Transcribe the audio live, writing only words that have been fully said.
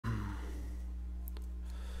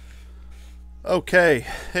Okay,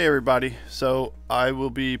 hey everybody. So I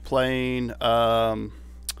will be playing a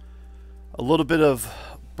little bit of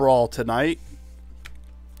Brawl tonight.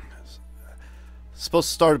 Supposed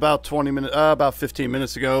to start about 15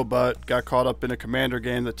 minutes ago, but got caught up in a commander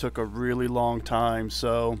game that took a really long time.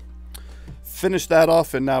 So finished that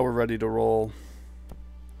off, and now we're ready to roll.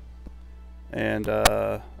 And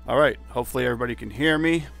all right, hopefully everybody can hear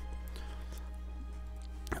me.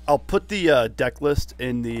 I'll put the deck list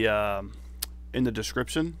in the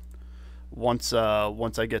description once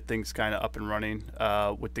I get things kind of up and running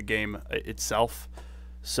with the game itself.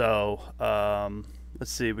 So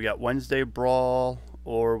let's see, we got Wednesday Brawl,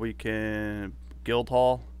 or we can Guild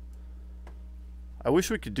Hall. I wish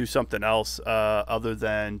we could do something else other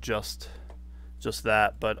than just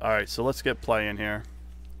that, but all right, so let's get playing here.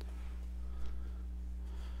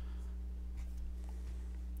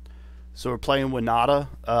 So we're playing Winota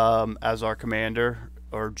as our commander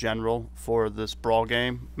or general for this Brawl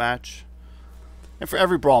game match, and for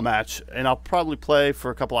every Brawl match. And I'll probably play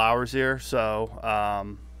for a couple hours here,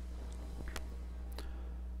 so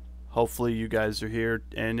hopefully you guys are here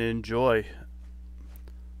and enjoy.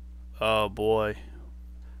 Oh boy,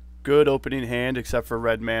 good opening hand except for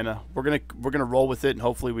red mana. We're gonna roll with it, and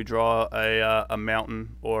hopefully we draw a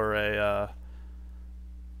mountain or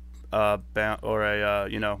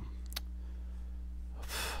you know,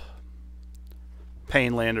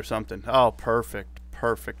 Pain land or something. Oh, perfect,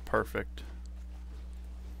 perfect, perfect.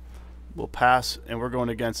 We'll pass, and we're going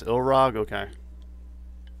against Ilrog. Okay.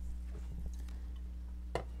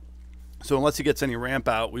 So unless he gets any ramp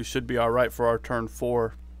out, we should be all right for our turn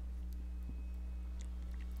 4.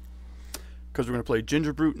 Because we're going to play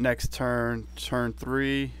Gingerbrute next turn, turn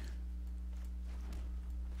 3.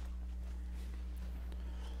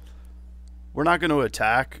 We're not going to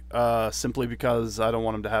attack simply because I don't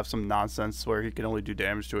want him to have some nonsense where he can only do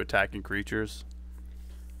damage to attacking creatures.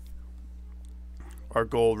 Our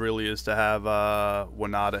goal really is to have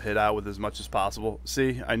Winota hit out with as much as possible.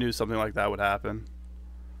 See, I knew something like that would happen.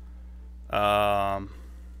 Alright,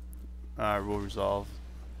 we'll resolve.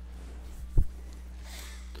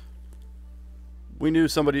 We knew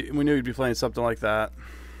he'd be playing something like that.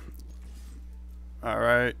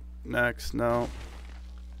 Alright, next, no.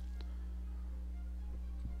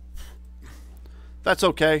 That's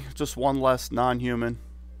okay, just one less non-human.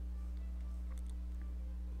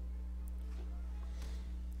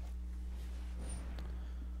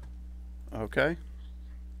 Okay.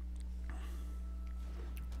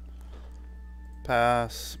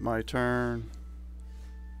 Pass, my turn.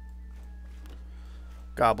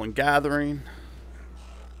 Goblin Gathering.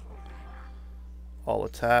 All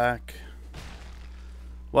attack.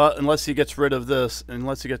 Well, unless he gets rid of this,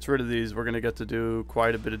 unless he gets rid of these, we're going to get to do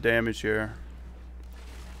quite a bit of damage here.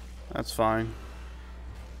 That's fine.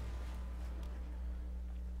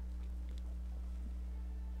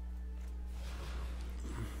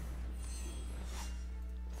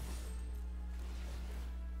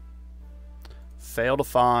 Fail to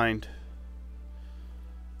find.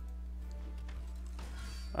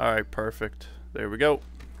 Alright, perfect. There we go.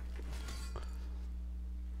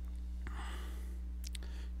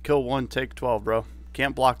 Kill 1, take 12, bro.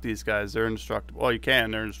 Can't block these guys. They're indestructible. Well, you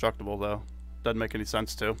can. They're indestructible, though. Doesn't make any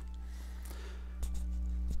sense to.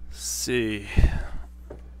 See.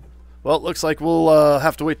 Well, it looks like we'll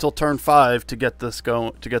have to wait till turn 5 to get this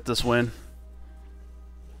win.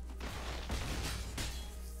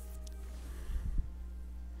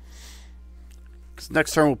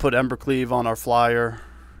 Next turn we'll put Embercleave on our flyer.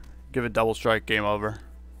 Give it double strike, game over.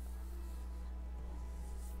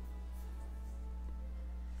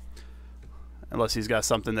 Unless he's got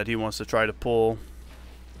something that he wants to try to pull.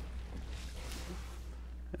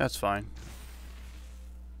 That's fine.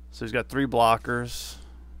 So he's got 3 blockers.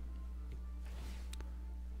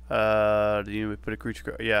 Do you put a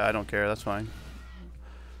creature? Yeah, I don't care. That's fine.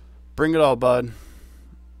 Bring it all, bud.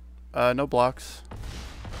 No blocks.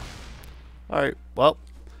 Alright, well.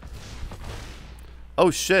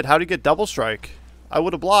 Oh shit, how'd he get double strike? I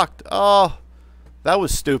would have blocked. Oh, that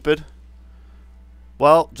was stupid.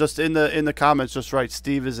 Well, just in the comments, just write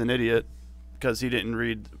Steve is an idiot because he didn't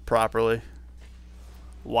read properly.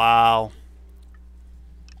 Wow.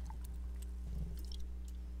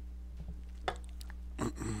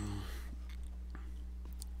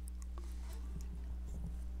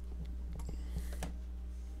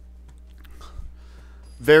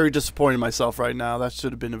 Very disappointed in myself right now. That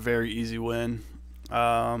should have been a very easy win.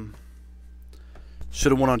 Should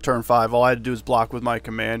have won on turn 5. All I had to do was block with my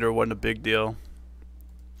commander. It wasn't a big deal.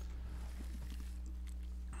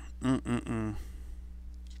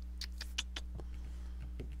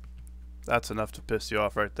 That's enough to piss you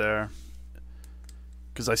off right there.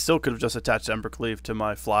 Because I still could have just attached Embercleave to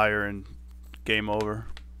my flyer and game over.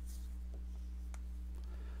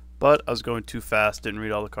 But I was going too fast, didn't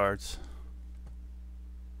read all the cards.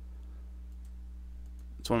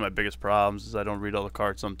 It's one of my biggest problems is I don't read all the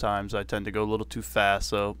cards sometimes. I tend to go a little too fast,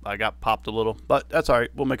 so I got popped a little. But that's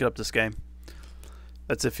alright, we'll make it up this game.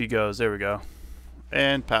 That's if he goes. There we go.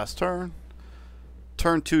 And pass turn.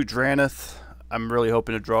 Turn 2 Drannith. I'm really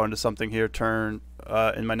hoping to draw into something here. Turn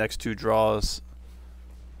in my next 2 draws.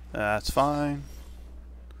 That's fine.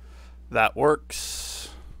 That works.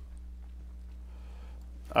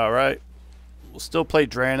 Alright. We'll still play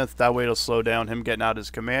Drannith. That way it'll slow down him getting out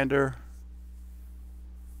his commander.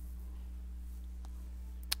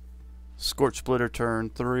 Scorch Spitter turn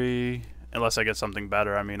 3. Unless I get something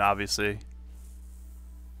better. I mean, obviously.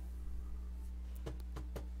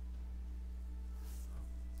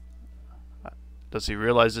 Does he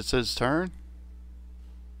realize it's his turn?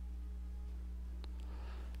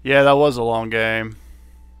 Yeah, that was a long game.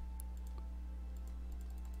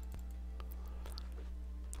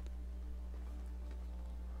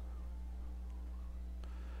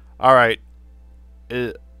 Alright.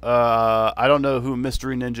 I don't know who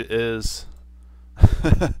Mystery Ninja is.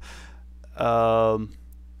 I'm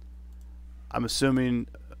assuming...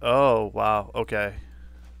 Oh, wow. Okay.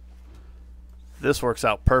 This works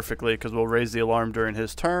out perfectly because we'll raise the alarm during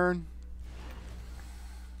his turn.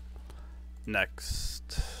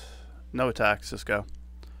 Next. No attacks. Just go.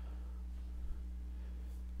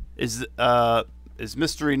 Is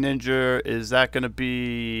Mystery Ninja, is that going to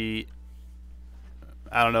be...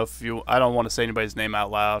 I don't know if you... I don't want to say anybody's name out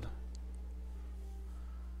loud.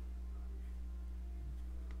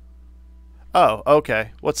 Oh,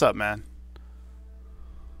 okay. What's up, man?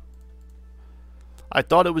 I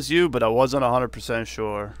thought it was you, but I wasn't 100%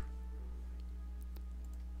 sure.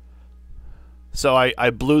 So I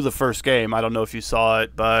blew the first game. I don't know if you saw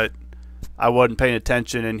it, but I wasn't paying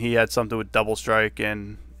attention, and he had something with double strike,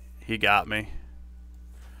 and he got me.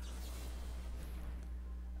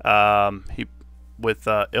 He with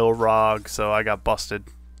Ilrog, so I got busted.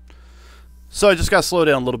 So I just got to slow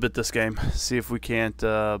down a little bit this game. See if we can't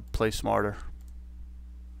play smarter.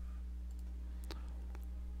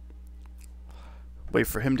 Wait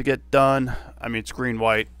for him to get done. I mean, it's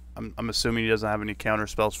green-white. I'm assuming he doesn't have any counter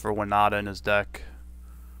spells for Winota in his deck.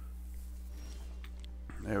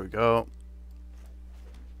 There we go.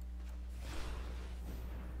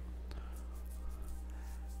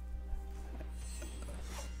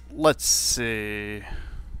 Let's see.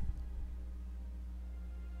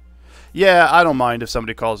 Yeah, I don't mind if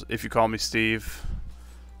you call me Steve.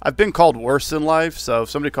 I've been called worse in life, so if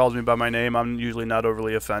somebody calls me by my name, I'm usually not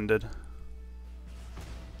overly offended.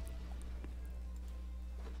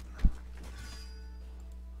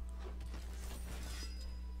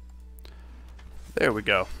 There we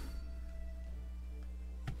go.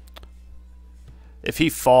 If he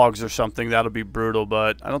fogs or something, that'll be brutal,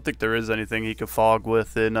 but I don't think there is anything he could fog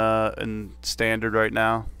with in standard right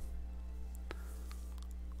now.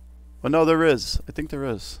 Well, no, there is. I think there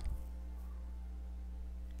is.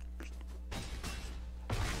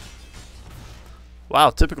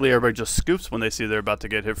 Wow, typically everybody just scoops when they see they're about to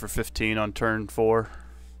get hit for 15 on turn 4.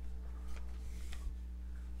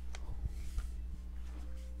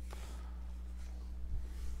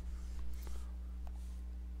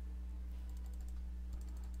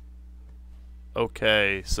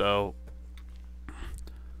 Okay, so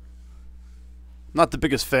not the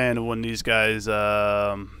biggest fan of when these guys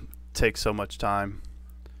take so much time.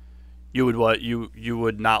 You would what? You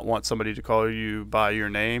would not want somebody to call you by your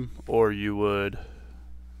name, or you would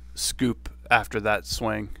scoop after that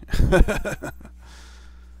swing.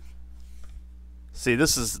 See,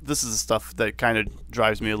 this is the stuff that kind of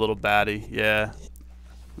drives me a little batty. Yeah,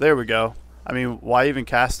 there we go. I mean, why even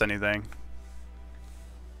cast anything?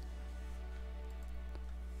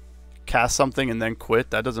 Cast something and then quit?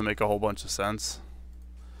 That doesn't make a whole bunch of sense.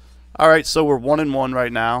 Alright, so we're 1-1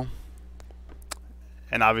 right now.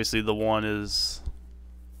 And obviously the 1 is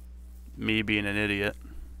me being an idiot.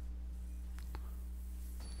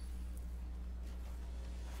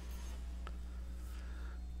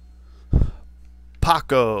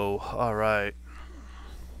 Paco. Alright.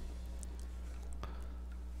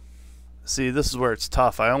 See, this is where it's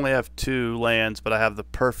tough. I only have 2 lands, but I have the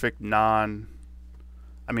perfect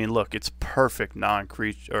I mean, look, it's perfect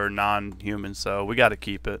non-creature or non-human, so we got to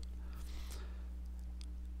keep it.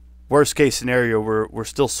 Worst case scenario, we're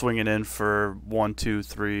still swinging in for 1, 2,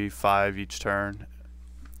 3, 5 each turn.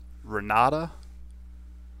 Renata.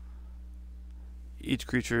 Each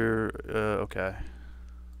creature. Okay.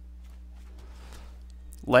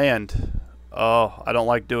 Land. Oh, I don't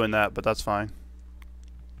like doing that, but that's fine.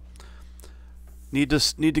 Need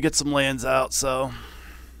to get some lands out, so.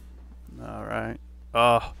 Alright.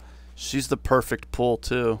 Oh, she's the perfect pull,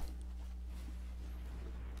 too.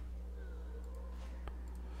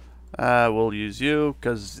 We'll use you,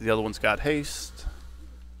 because the other one's got haste.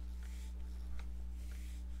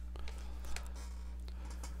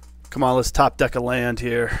 Come on, let's top deck a land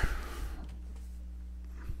here.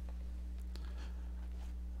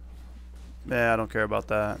 Yeah, I don't care about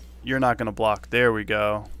that. You're not going to block. There we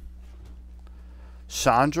go.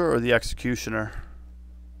 Chandra or the Executioner?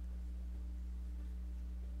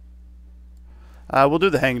 We'll do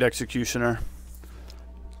the Hanged Executioner.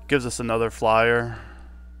 Gives us another flyer.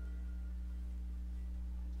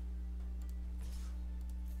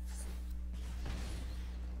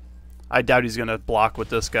 I doubt he's going to block with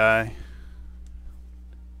this guy.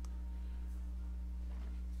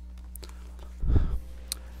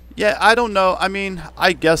 Yeah, I don't know. I mean,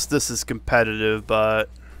 I guess this is competitive, but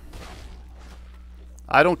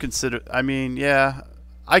I don't consider... I mean, yeah,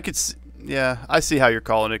 yeah, I see how you're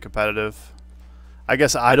calling it competitive. I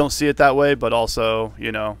guess I don't see it that way, but also,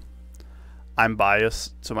 you know, I'm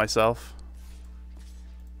biased to myself.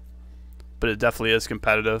 But it definitely is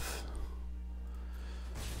competitive.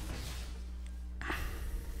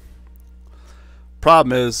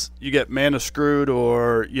 Problem is, you get mana screwed,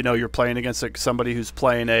 or you know you're playing against like somebody who's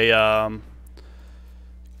playing a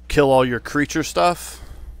kill all your creature stuff.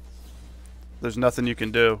 There's nothing you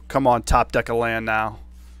can do. Come on, top deck a land now.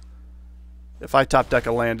 If I top deck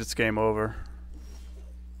a land, it's game over.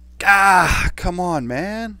 Ah, come on,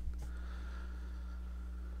 man.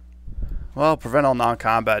 Well, prevent all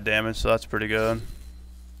non-combat damage, so that's pretty good.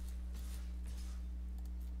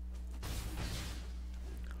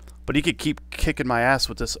 But he could keep kicking my ass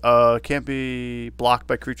with this. Can't be blocked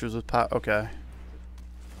by creatures with power. Okay.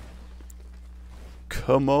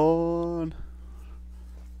 Come on.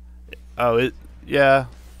 Oh, yeah.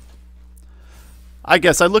 I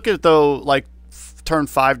guess I look at it though, like turn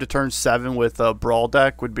 5 to turn 7 with a Brawl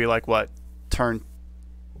deck would be like what? Turn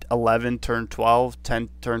 11, turn 12, 10,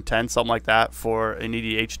 turn 10, something like that for an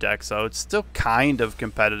EDH deck. So it's still kind of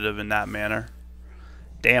competitive in that manner.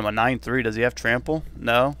 Damn, a 9/3. Does he have trample?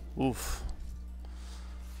 No. Oof.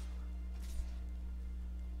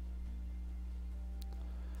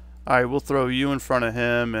 Alright, we'll throw you in front of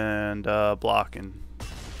him and block and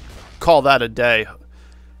call that a day.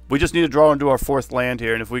 We just need to draw into our 4th land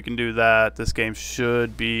here, and if we can do that, this game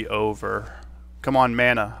should be over. Come on,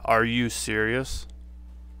 mana. Are you serious?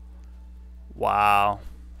 Wow.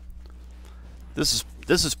 This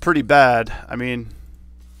is pretty bad. I mean,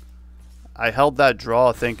 I held that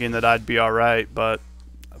draw thinking that I'd be alright, but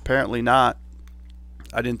apparently not.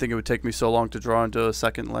 I didn't think it would take me so long to draw into a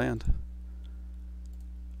 2nd land.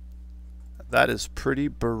 That is pretty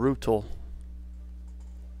brutal.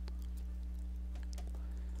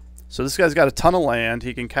 So this guy's got a ton of land.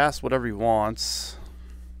 He can cast whatever he wants.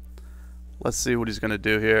 Let's see what he's going to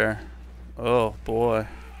do here. Oh, boy.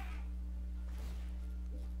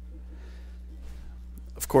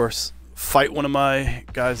 Of course, fight one of my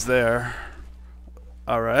guys there.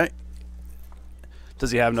 Alright.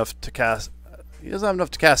 Does he have enough to cast? He doesn't have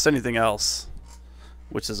enough to cast anything else,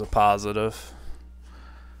 which is a positive.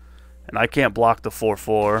 And I can't block the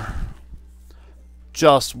 4/4.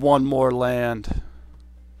 Just one more land.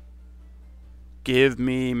 Give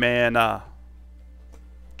me mana.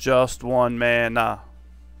 Just one mana.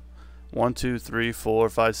 1, 2, 3, 4,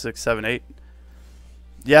 5, 6, 7, 8.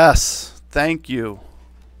 Yes. Thank you.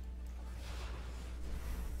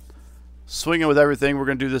 Swinging with everything. We're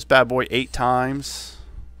going to do this bad boy 8 times.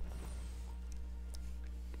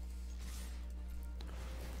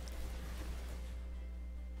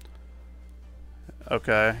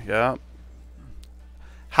 Okay, yeah.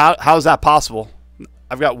 How's that possible?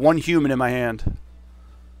 I've got one human in my hand.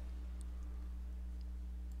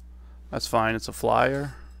 That's fine. It's a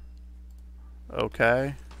flyer.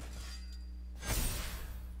 Okay.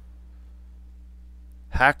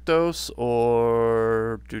 Haktos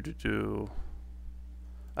or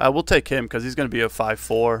we'll take him because he's going to be a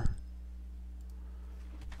 5/4.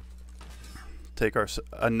 Take our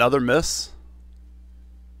another miss.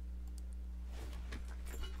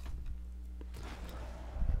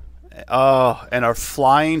 And our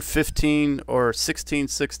flying 15 or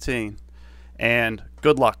 16/16. And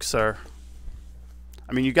good luck, sir.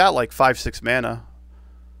 I mean, you got like 5-6 mana.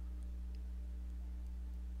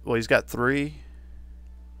 Well, he's got 3,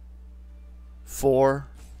 4.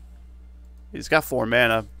 He's got 4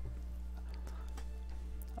 mana.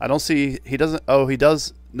 I don't see. He doesn't. Oh, he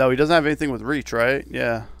does. No, he doesn't have anything with reach, right?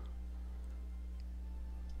 Yeah.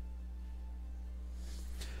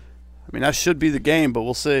 I mean, that should be the game, but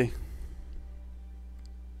we'll see.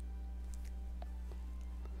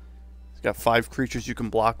 Got 5 creatures you can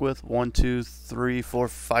block with. 1, 2, 3, 4,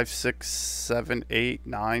 5, 6, 7, 8,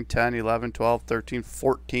 9, 10, 11, 12, 13,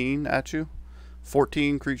 14 at you.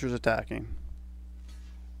 14 creatures attacking.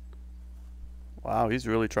 Wow, he's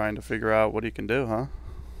really trying to figure out what he can do, huh?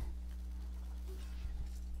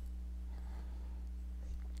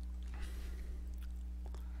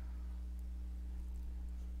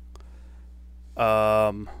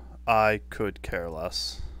 I could care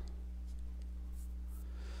less.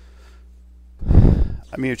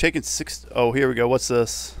 I mean, you're taking 6... Oh, here we go. What's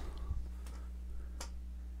this?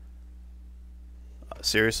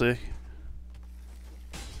 Seriously?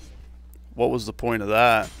 What was the point of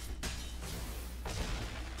that?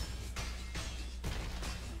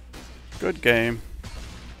 Good game.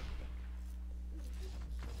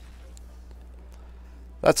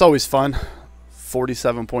 That's always fun.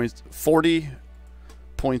 47 points. 40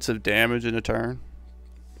 points of damage in a turn.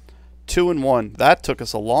 2 and 1. That took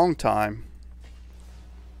us a long time.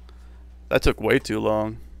 That took way too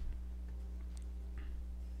long.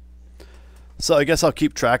 So I guess I'll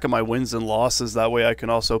keep track of my wins and losses. That way I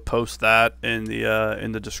can also post that in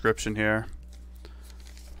the description here.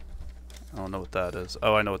 I don't know what that is.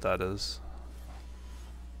 Oh, I know what that is.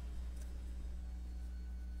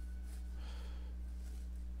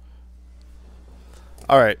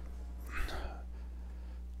 Alright.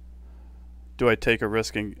 Do I take a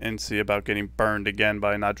risk and see about getting burned again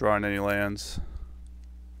by not drawing any lands?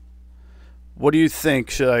 What do you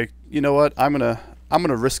think? Should I... You know what? I'm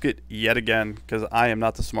gonna risk it yet again, because I am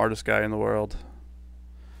not the smartest guy in the world.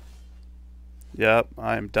 Yep,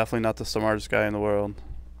 I am definitely not the smartest guy in the world.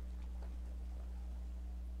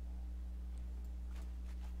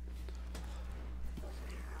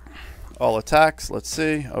 All attacks, let's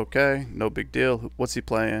see. Okay, no big deal. What's he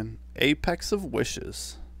playing? Apex of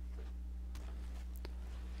Wishes.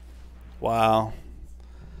 Wow.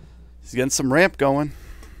 He's getting some ramp going.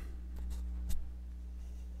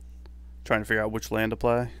 Trying to figure out which land to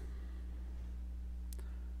play.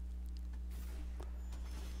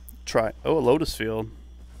 Try. Oh, a Lotus Field.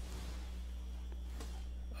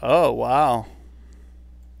 Oh, wow.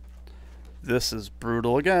 This is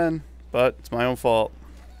brutal again, but it's my own fault.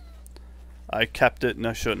 I kept it and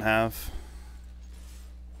I shouldn't have.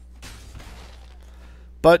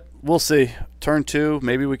 But we'll see. Turn 2,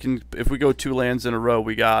 maybe we can, if we go 2 lands in a row,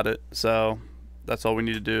 we got it. So that's all we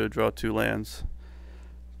need to do, draw 2 lands.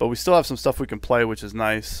 But we still have some stuff we can play, which is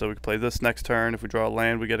nice. So we can play this next turn. If we draw a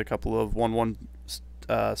land, we get a couple of 1/1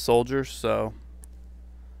 soldiers. So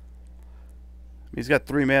he's got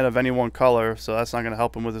 3 mana of any one color, so that's not going to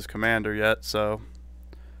help him with his commander yet. So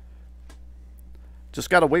just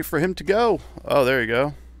got to wait for him to go. Oh, there you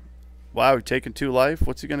go. Wow, he's taking 2 life.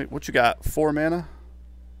 What's he gonna? What you got? 4 mana.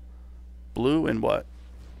 Blue and what?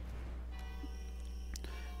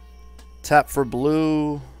 Tap for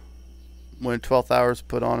blue. When 12th hour's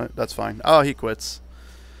put on it. That's fine. Oh, he quits.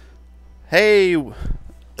 Hey.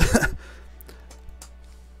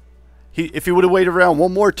 If he would have waited around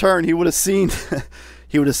one more turn, he would have seen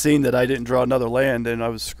he would have seen that I didn't draw another land and I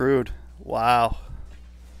was screwed. Wow.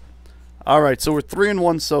 All right, so we're 3 and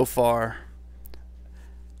 1 so far.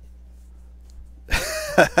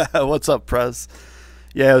 What's up, Prez?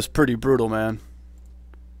 Yeah, it was pretty brutal, man.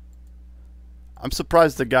 I'm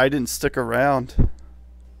surprised the guy didn't stick around.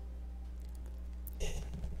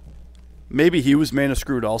 Maybe he was mana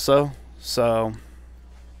screwed also. So,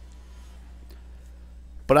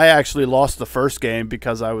 but I actually lost the first game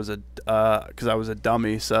because I was a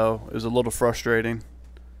dummy. So it was a little frustrating.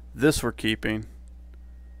 This we're keeping.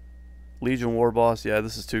 Legion Warboss. Yeah,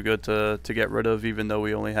 this is too good to get rid of, even though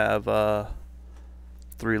we only have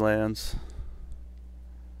 3 lands.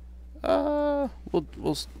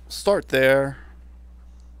 We'll start there.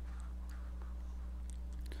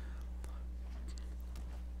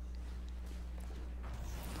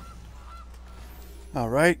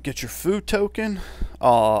 Alright, get your food token.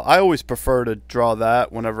 I always prefer to draw that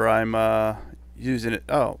whenever I'm using it.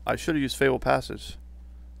 Oh, I should have used Fabled Passage.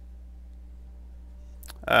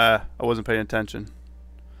 I wasn't paying attention.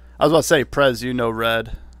 I was about to say, Prez, you know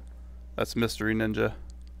red. That's Mystery Ninja.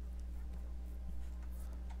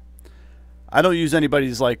 I don't use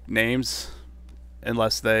anybody's like names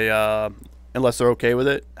unless they're okay with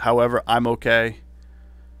it. However, I'm okay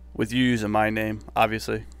with you using my name,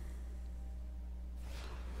 obviously.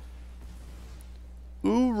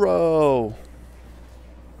 Uro.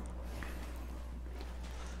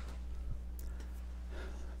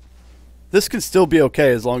 This can still be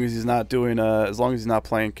okay as long as he's not doing as long as he's not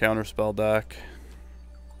playing counterspell deck.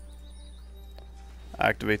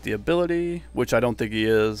 Activate the ability, which I don't think he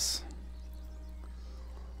is.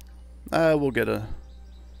 We'll get a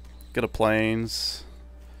Get a plains.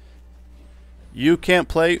 You can't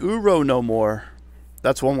play Uro no more.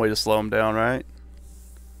 That's one way to slow him down, right?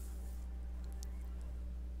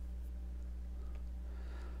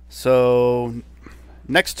 So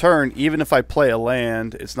next turn, even if I play a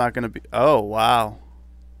land, it's not going to be... Oh, wow.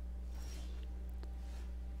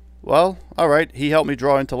 Well, alright. He helped me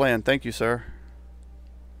draw into land. Thank you, sir.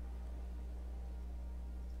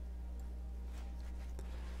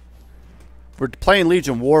 We're playing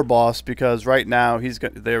Legion Warboss because right now he's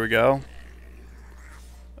got... There we go.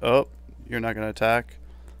 Oh, you're not going to attack.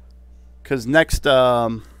 Because next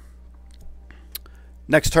turn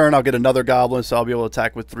I'll get another goblin, so I'll be able to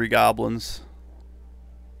attack with 3 goblins.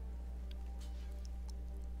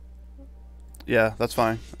 Yeah, that's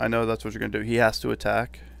fine. I know that's what you're going to do. He has to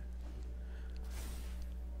attack.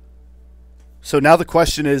 So now the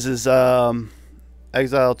question is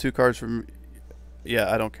exile 2 cards from...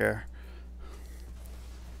 Yeah, I don't care.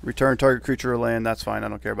 Return target creature or land. That's fine. I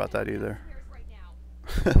don't care about that either.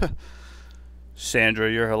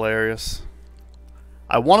 Chandra, you're hilarious.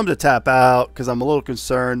 I want him to tap out because I'm a little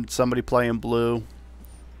concerned. Somebody playing blue.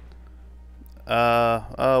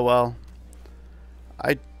 Oh well.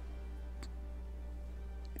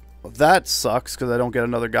 That sucks because I don't get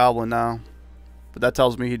another goblin now. But that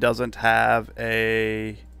tells me he doesn't have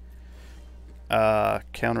a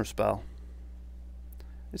counter spell.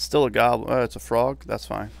 It's still a goblin. Oh, it's a frog. That's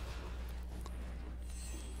fine.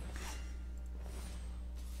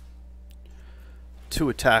 Two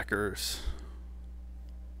attackers.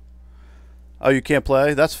 Oh, you can't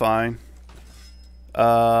play? That's fine.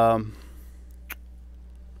 But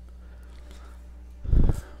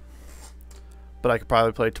I could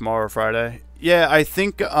probably play tomorrow or Friday. Yeah, I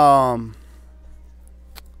think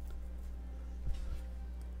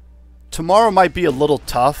tomorrow might be a little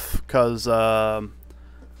tough because the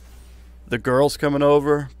girl's coming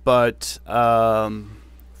over, but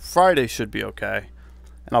Friday should be okay.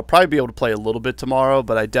 And I'll probably be able to play a little bit tomorrow,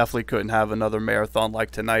 but I definitely couldn't have another marathon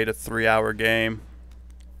like tonight, a 3-hour game.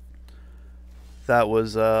 That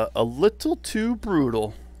was a little too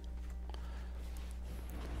brutal.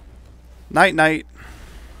 Night.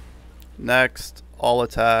 Next, all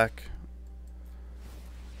attack.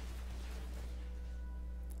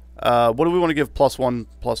 What do we want to give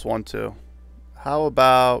 +1/+1 to? How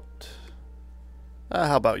about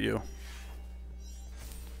you?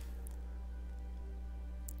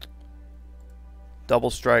 Double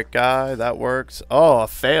strike guy, that works. Oh, a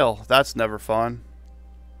fail. That's never fun.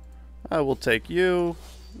 We'll take you.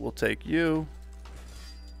 We'll take you.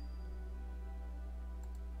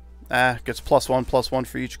 Gets +1/+1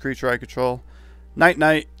 for each creature I control. Night.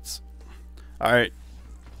 Alright.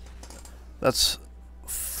 That's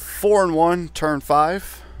 4-1, turn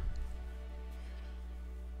 5.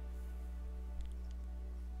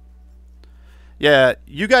 Yeah,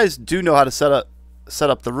 you guys do know how to set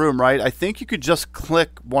up the room, right? I think you could just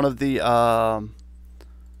click one of the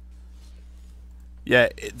yeah,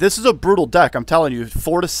 this is a brutal deck, I'm telling you.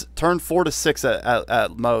 Turn 4 to 6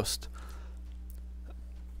 at most.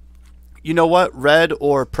 You know what, Red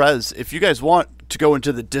or Prez, if you guys want to go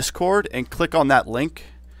into the Discord and click on that link,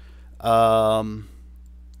 I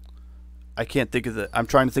can't think of I'm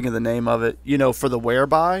trying to think of the name of it. You know, for the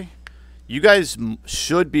whereby, you guys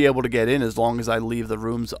should be able to get in as long as I leave the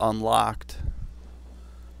rooms unlocked.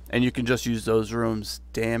 And you can just use those rooms.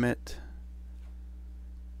 Damn it.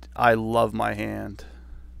 I love my hand.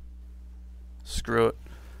 Screw it.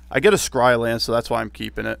 I get a scry land, so that's why I'm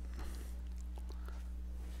keeping it.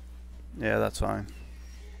 Yeah, that's fine.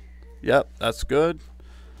 Yep, that's good.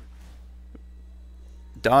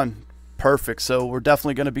 Done. Perfect. So we're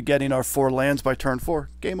definitely going to be getting our 4 lands by turn 4.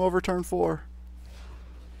 Game over turn 4.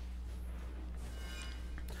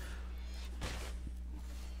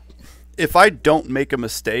 If I don't make a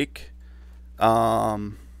mistake,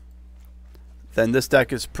 then this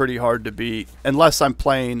deck is pretty hard to beat, unless I'm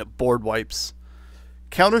playing board wipes.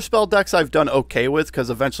 Counterspell decks I've done okay with,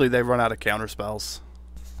 because eventually they run out of counterspells.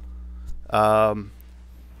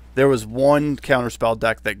 There was one counterspell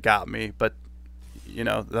deck that got me, but, you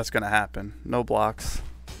know, that's going to happen. No blocks.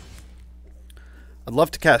 I'd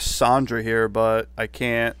love to cast Chandra here, but I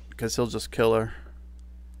can't, because he'll just kill her.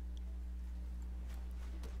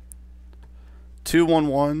 2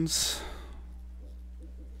 1/1s.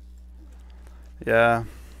 Yeah.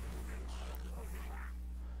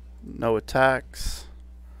 No attacks.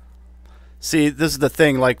 See, this is the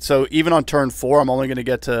thing. Like, so even on turn 4, I'm only going to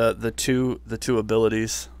get to the two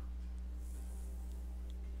abilities.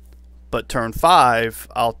 But turn 5,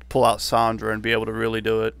 I'll pull out Chandra and be able to really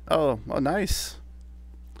do it. Oh, nice.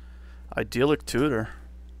 Idyllic Tutor.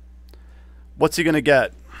 What's he going to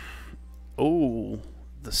get? Oh,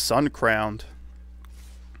 the Sun Crowned.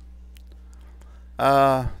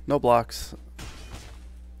 No blocks.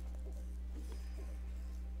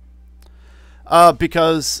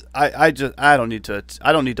 Because I don't need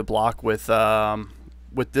to block with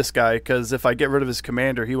this guy, because if I get rid of his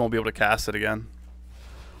commander, he won't be able to cast it again.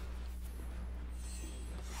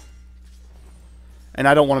 And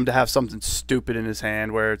I don't want him to have something stupid in his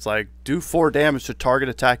hand where it's like, do 4 damage to target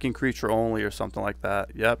attacking creature only or something like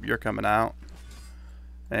that. Yep, you're coming out.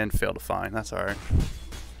 And fail to find. That's alright.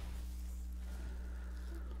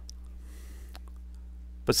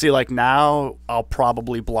 But see, like now, I'll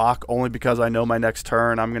probably block only because I know my next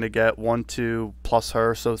turn I'm going to get 1, 2 plus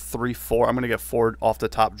her. So 3, 4. I'm going to get 4 off the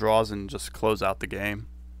top draws and just close out the game.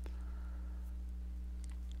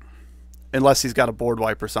 Unless he's got a board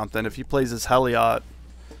wipe or something. If he plays his Heliot,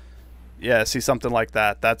 yeah, see something like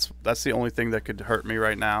that. That's the only thing that could hurt me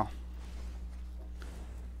right now.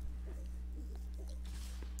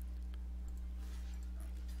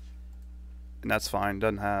 And that's fine.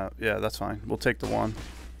 Doesn't have, yeah, that's fine. We'll take the 1.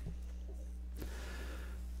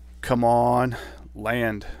 Come on,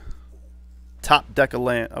 land. Top deck of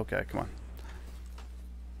land. Okay, come on.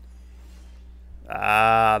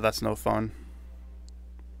 Ah, that's no fun.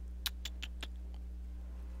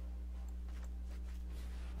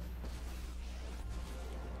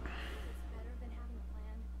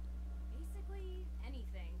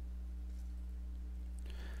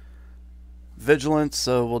 Vigilance,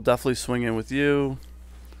 so we'll definitely swing in with you.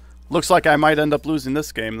 Looks like I might end up losing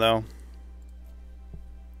this game, though.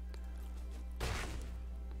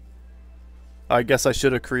 I guess I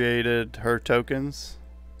should have created her tokens.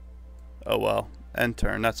 Oh well. End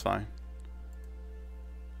turn, that's fine.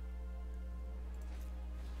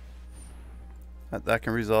 That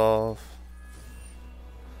can resolve.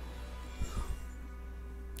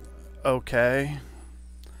 Okay.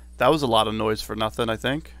 That was a lot of noise for nothing, I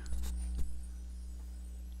think.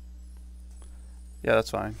 Yeah,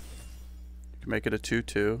 that's fine. You can make it a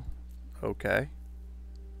 2/2. Okay.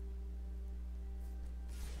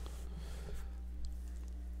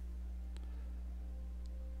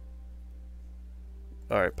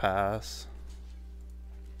 Alright, pass.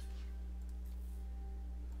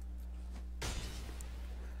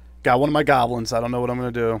 Got one of my goblins. I don't know what I'm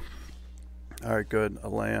going to do. Alright, good. A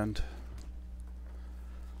land.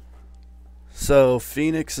 So,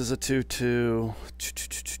 Phoenix is a 2/2.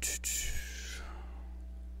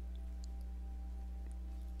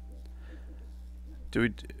 Do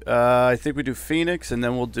we? I think we do Phoenix, and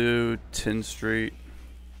then we'll do Tin Street.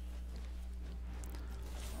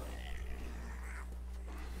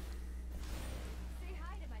 Say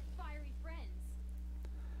hi to my fiery friends.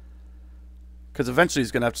 Because eventually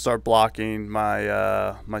he's gonna have to start blocking my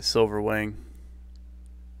my Silverwing.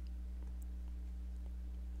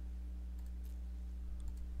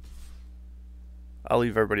 I'll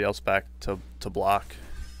leave everybody else back to block.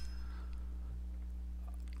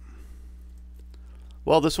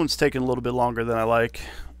 Well, this one's taking a little bit longer than I like.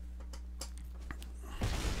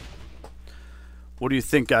 What do you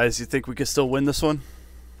think, guys? You think we can still win this one?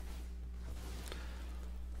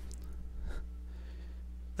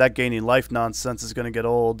 That gaining life nonsense is going to get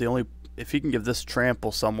old. The only, if he can give this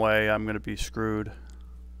trample some way, I'm going to be screwed.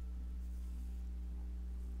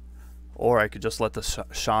 Or I could just let the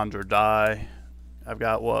Chandra die. I've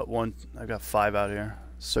got what, one? I've got 5 out here.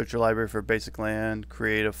 Search your library for basic land,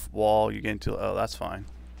 create a wall, you gain 2. Oh, that's fine.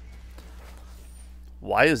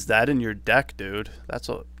 Why is that in your deck, dude? That's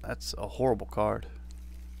a horrible card.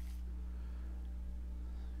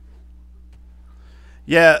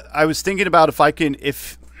 Yeah, I was thinking about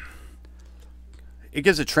if it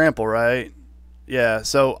gives a trample, right? Yeah,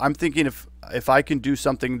 so I'm thinking if I can do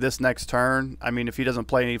something this next turn, I mean, if he doesn't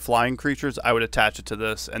play any flying creatures, I would attach it to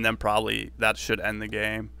this, and then probably that should end the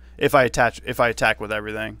game. If I attack with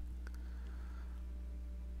everything.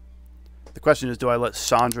 The question is, do I let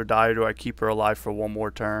Chandra die or do I keep her alive for one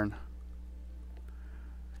more turn?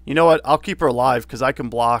 You know what? I'll keep her alive because I can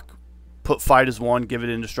block, put fight as 1, give it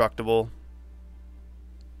indestructible.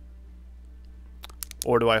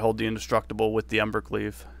 Or do I hold the indestructible with the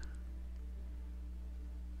Embercleave?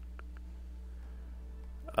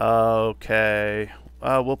 Okay.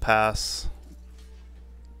 We'll pass.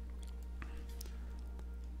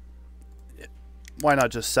 Why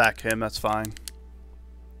not just sack him? That's fine.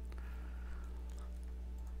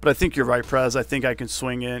 But I think you're right, Prez. I think I can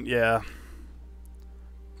swing in. Yeah.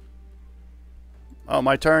 Oh,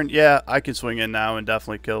 my turn? Yeah, I can swing in now and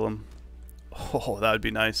definitely kill him. Oh, that would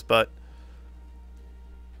be nice, but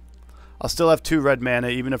I'll still have 2 red mana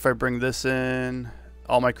even if I bring this in.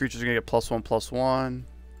 All my creatures are going to get +1/+1.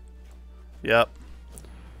 Yep.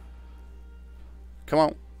 Come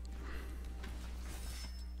on.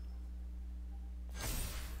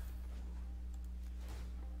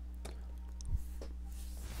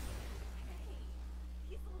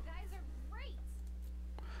 These little guys are great.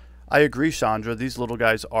 I agree, Chandra. These little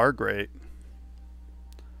guys are great.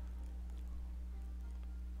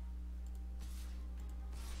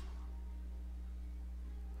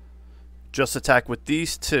 Just attack with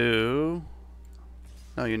these two.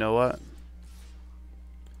 No, you know what?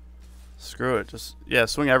 Screw it. Just, yeah,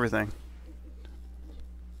 swing everything.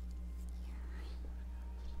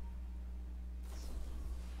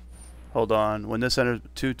 Hold on. When this enters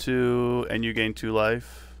 2/2 and you gain 2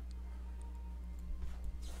 life.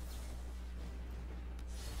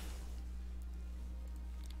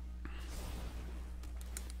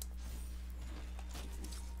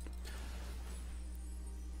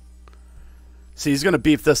 See, he's going to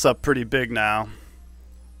beef this up pretty big now.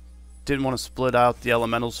 Didn't want to split out the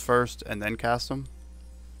elementals first and then cast them.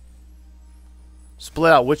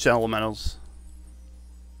 Split out which elementals?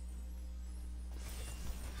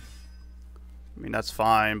 I mean, that's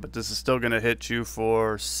fine, but this is still going to hit you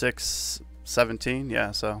for 6/17.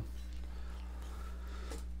 Yeah, so.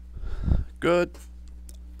 Good.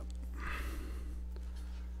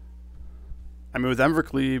 I mean, with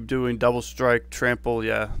Embercleave doing double strike, trample,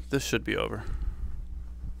 yeah, this should be over.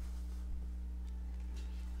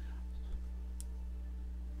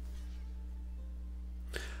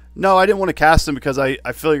 No, I didn't want to cast him because I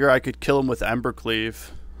figure I could kill him with Embercleave.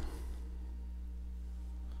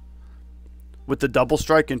 With the double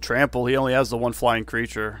strike and trample, he only has the 1 flying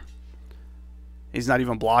creature. He's not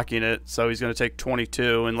even blocking it, so he's going to take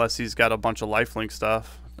 22 unless he's got a bunch of lifelink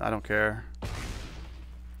stuff. I don't care.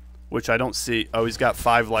 Which I don't see. Oh, he's got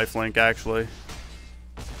 5 lifelink actually.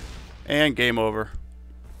 And game over.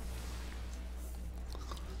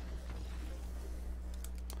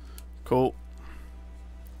 Cool.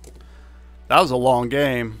 That was a long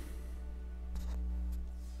game.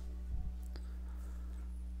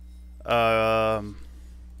 Oh,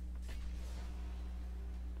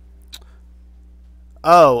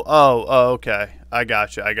 okay. I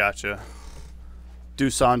got you. Do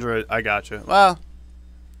Chandra, I got you. Well,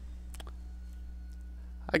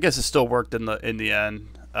 I guess it still worked in the end.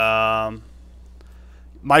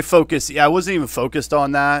 My focus, yeah, I wasn't even focused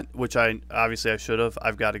on that, which I should have.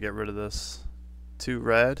 I've got to get rid of this. 2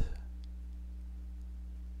 red.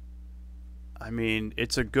 I mean,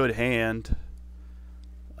 it's a good hand.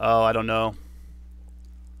 Oh, I don't know.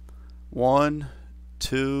 1,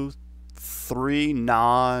 2, 3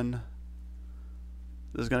 non.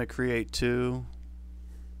 This is going to create 2.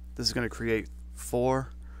 This is going to create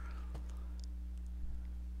 4.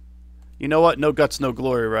 You know what? No guts, no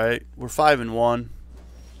glory, right? We're 5-1.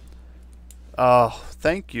 Oh,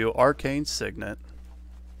 thank you, Arcane Signet.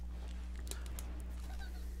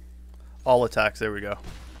 All attacks. There we go.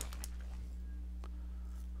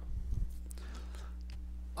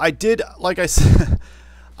 I did, like I said,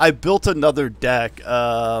 I built another deck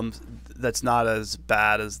that's not as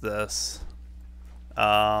bad as this.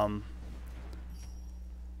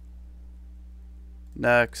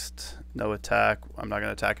 Next, no attack. I'm not going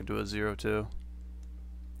to attack into a 0/2.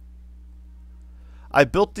 I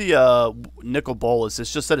built the Nicol Bolas.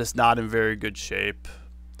 It's just that it's not in very good shape.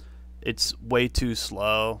 It's way too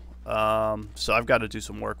slow. So I've got to do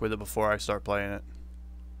some work with it before I start playing it.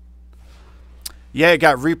 Yeah, it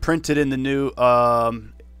got reprinted in the new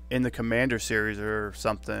in the Commander series or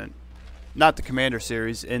something. Not the Commander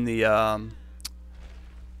series, in the I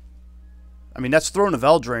mean, that's Throne of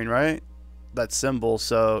Eldraine, right? That symbol.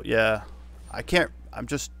 So, yeah. I can't, I'm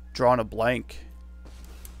just drawing a blank.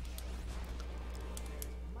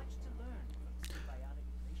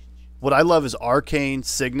 What I love is Arcane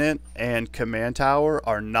Signet and Command Tower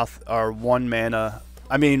are 1 mana.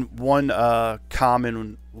 I mean, 1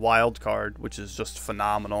 common wild card, which is just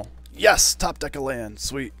phenomenal. Yes, top deck of land,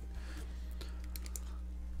 sweet.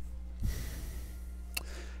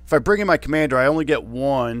 If I bring in my commander, I only get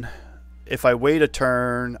 1. If I wait a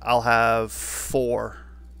turn, I'll have 4.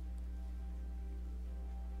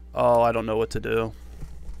 Oh, I don't know what to do.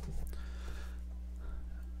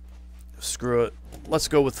 Screw it. Let's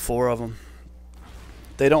go with 4 of them.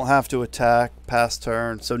 They don't have to attack past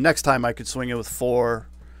turn. So next time I could swing it with 4.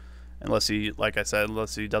 Unless he, like I said,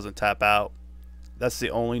 unless he doesn't tap out. That's the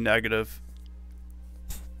only negative.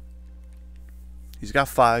 He's got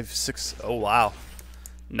 5, 6. Oh, wow.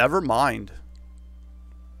 Never mind.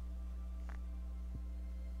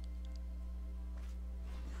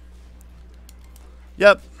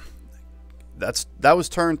 Yep. That was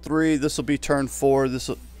turn 3. This will be turn 4.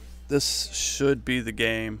 This should be the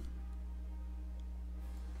game.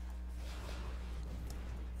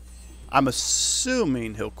 I'm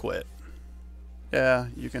assuming he'll quit. Yeah,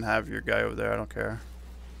 you can have your guy over there. I don't care.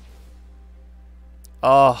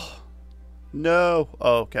 Oh. No.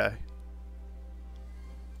 Oh, okay.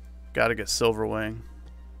 Gotta get Silverwing.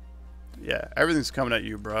 Yeah, everything's coming at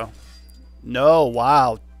you, bro. No,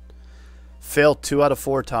 wow. Failed 2 out of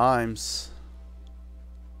 4 times.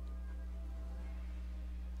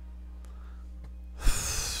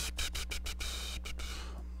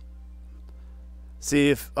 See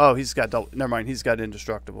if... Oh, he's got... Never mind, he's got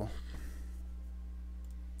indestructible.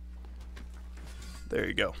 There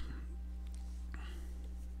you go.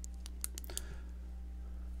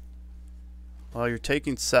 Well, you're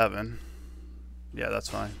taking 7. Yeah, that's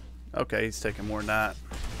fine. Okay, he's taking more than that.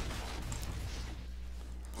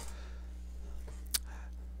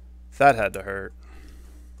 That had to hurt.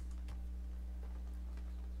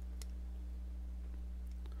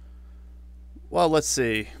 Well, let's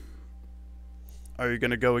see. Are you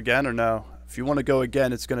going to go again or no? If you want to go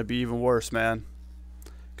again, it's going to be even worse, man.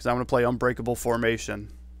 Because I'm going to play Unbreakable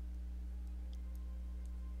Formation.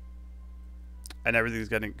 And everything's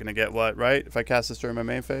going to get what, right? If I cast this during my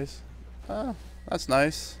main phase? Oh, that's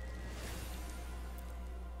nice.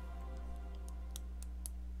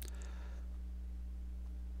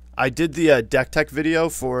 I did the deck tech video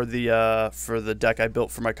for the deck I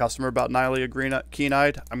built for my customer about Nylea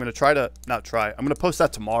Keen-Eyed. I'm going to try to... Not try. I'm going to post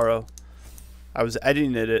that tomorrow. I was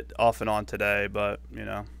editing it off and on today, but, you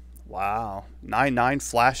know. Wow. 9/9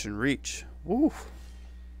 flash and reach. Woo.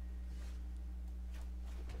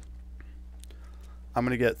 I'm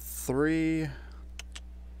going to get 3.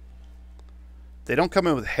 They don't come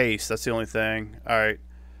in with haste. That's the only thing. All right.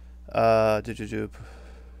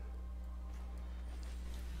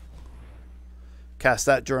 Cast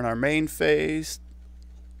that during our main phase.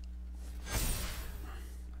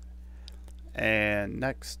 And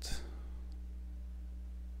next,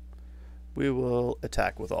 we will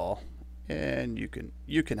attack with all. And you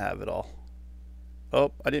can have it all.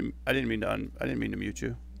 Oh, I didn't mean to mute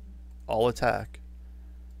you. All attack.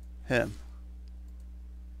 Him.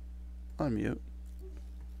 Unmute.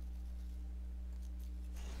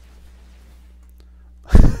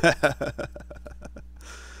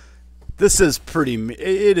 This is pretty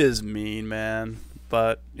it is mean, man,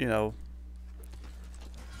 but you know,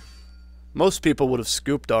 most people would have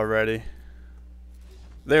scooped already.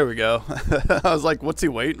 There we go. I was like, what's he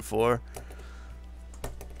waiting for?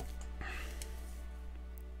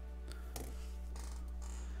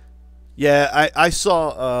 Yeah, I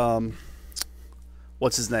saw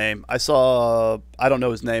what's his name? I saw I don't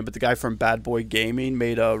know his name, but the guy from Bad Boy Gaming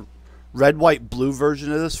made a red, white, blue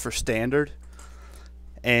version of this for standard.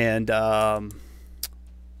 And I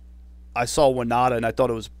saw Winota and I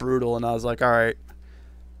thought it was brutal, and I was like, all right.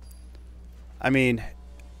 I mean,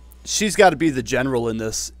 she's got to be the general in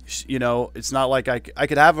this. You know, it's not like I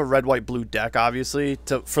could have a red, white, blue deck, obviously,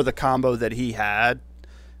 for the combo that he had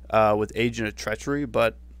with Agent of Treachery,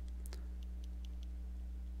 but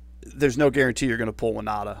there's no guarantee you're going to pull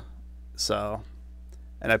Winota. So,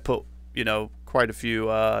 and I put, you know, quite a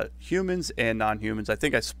few humans and non-humans. I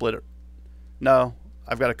think I split it. No.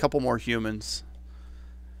 I've got a couple more humans.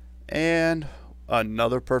 And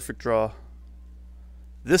another perfect draw.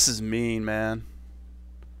 This is mean, man.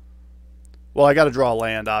 Well, I got to draw a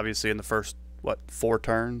land, obviously, in the first, what, 4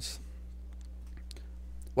 turns?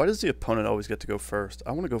 Why does the opponent always get to go first?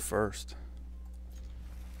 I want to go first.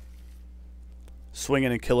 Swing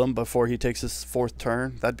in and kill him before he takes his 4th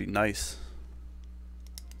turn. That'd be nice.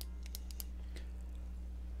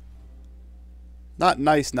 Not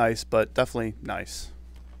nice, but definitely nice.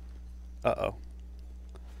 Uh-oh.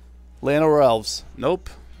 Land or elves? Nope.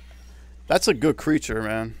 That's a good creature,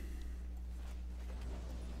 man.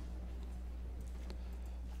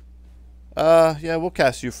 Yeah, we'll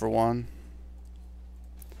cast you for 1.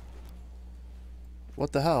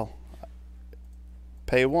 What the hell?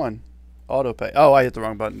 Pay 1. Auto pay. Oh, I hit the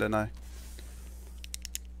wrong button, didn't I?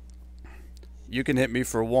 You can hit me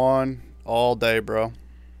for 1 all day, bro.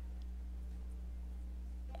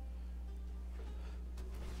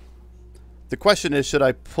 The question is, should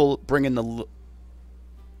I bring in the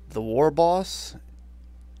Warboss?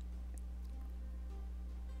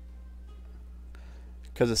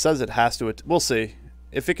 Because it says it has to. We'll see.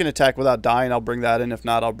 If it can attack without dying, I'll bring that in. If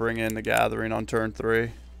not, I'll bring in the Gathering on turn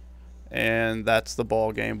 3. And that's the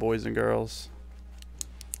ball game, boys and girls.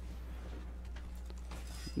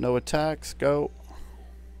 No attacks. Go.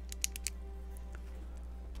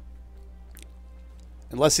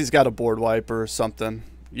 Unless he's got a board wiper or something.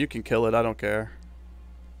 You can kill it. I don't care.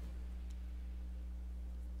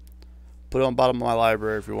 Put it on the bottom of my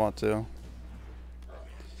library if you want to.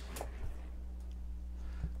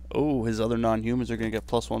 Oh, his other non-humans are going to get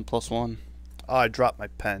 +1/+1. Oh, I dropped my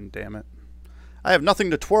pen, damn it. I have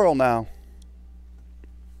nothing to twirl now.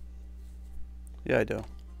 Yeah, I do.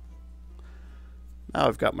 Now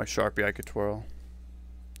I've got my Sharpie I could twirl.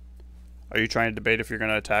 Are you trying to debate if you're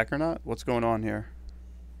going to attack or not? What's going on here?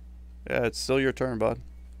 Yeah, it's still your turn, bud.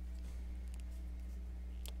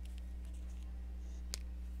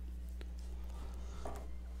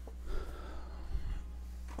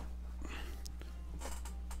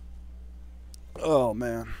 Oh,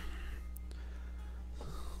 man.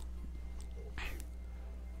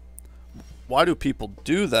 Why do people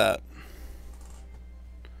do that?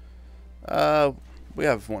 We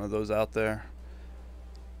have one of those out there.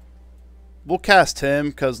 We'll cast him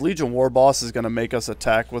because Legion Warboss is going to make us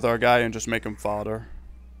attack with our guy and just make him fodder.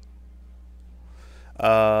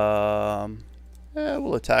 Yeah,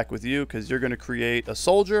 we'll attack with you because you're going to create a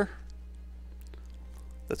soldier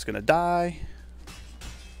that's going to die.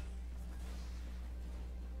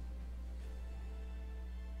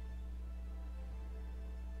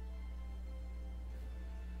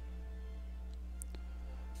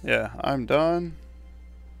 Yeah, I'm done.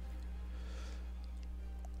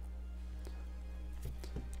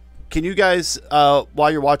 Can you guys, while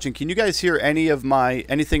you're watching, can you guys hear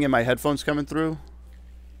anything in my headphones coming through?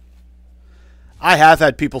 I have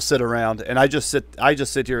had people sit around, and I just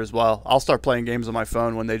sit here as well. I'll start playing games on my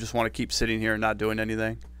phone when they just want to keep sitting here and not doing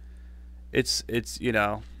anything. It's you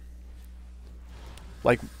know,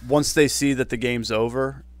 like once they see that the game's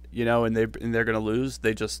over, you know, and they're gonna lose,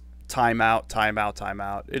 they just time out, time out, time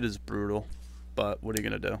out. It is brutal, but what are you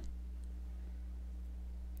gonna do?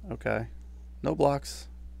 Okay, no blocks.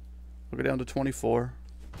 We'll go down to 24.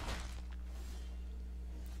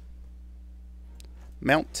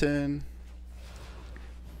 Mountain.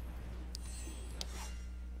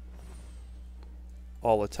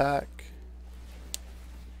 All attack.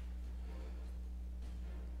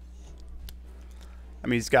 I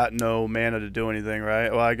mean, he's got no mana to do anything,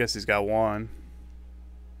 right? Well, I guess he's got one.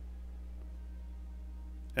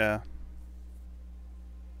 Yeah.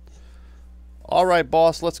 All right,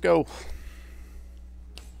 boss, let's go.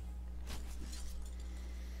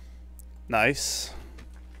 Nice.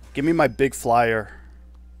 Give me my big flyer.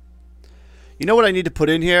 You know what I need to put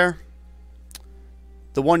in here?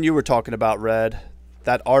 The one you were talking about, Red.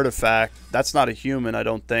 That artifact. That's not a human, I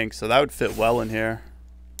don't think. So that would fit well in here.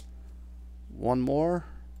 One more.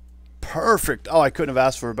 Perfect. Oh, I couldn't have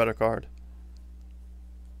asked for a better card.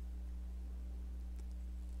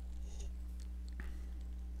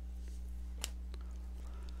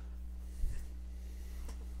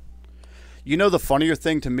 You know the funnier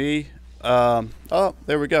thing to me? Oh,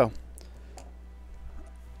 there we go.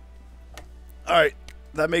 Alright,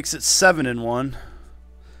 that makes it 7-1.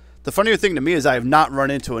 The funnier thing to me is I have not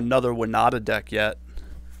run into another Winota deck yet.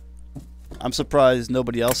 I'm surprised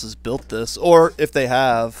nobody else has built this. Or if they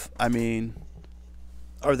have, I mean,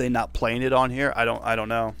 are they not playing it on here? I don't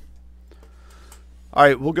know.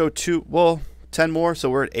 Alright, we'll go 10 more, so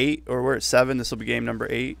we're at 8, or we're at 7. This will be game number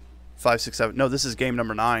 8. 5, 6, 7. No, this is game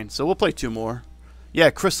number 9. So we'll play 2 more. Yeah,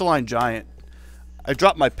 Crystalline Giant. I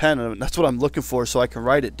dropped my pen, and that's what I'm looking for so I can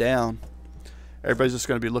write it down. Everybody's just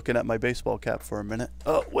going to be looking at my baseball cap for a minute.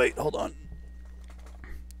 Oh, wait, hold on.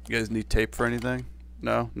 You guys need tape for anything?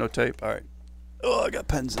 No? No tape? All right. Oh, I got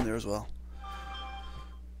pens in there as well.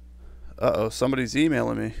 Uh-oh, somebody's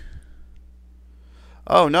emailing me.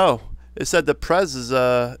 Oh, no. It said that Prez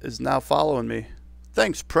is now following me.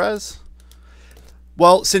 Thanks, Prez.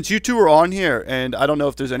 Well, since you two are on here, and I don't know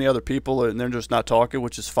if there's any other people, and they're just not talking,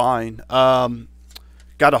 which is fine.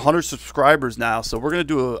 Got 100 subscribers now, so we're going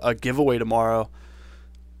to do a giveaway tomorrow.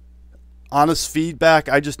 Honest feedback,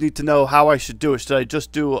 I just need to know how I should do it. Should I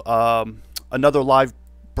just do another live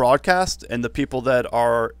broadcast, and the people that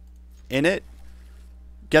are in it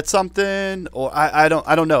get something? Or I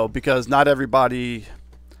don't know, because not everybody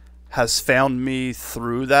has found me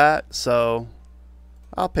through that, so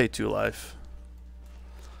I'll pay 2 life.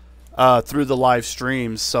 Through the live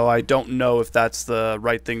streams, so I don't know if that's the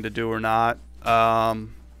right thing to do or not.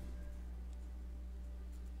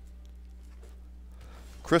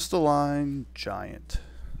 Crystalline Giant.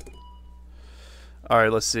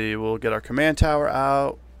 Alright, let's see. We'll get our command tower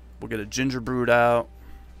out. We'll get a Gingerbrute out.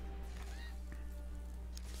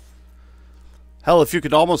 Hell, if you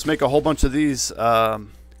could almost make a whole bunch of these,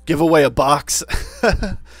 give away a box.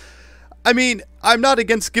 I mean, I'm not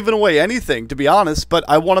against giving away anything, to be honest, but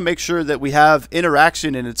I want to make sure that we have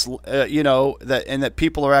interaction and it's, you know, that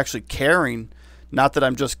people are actually caring, not that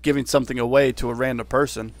I'm just giving something away to a random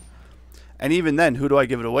person. And even then, who do I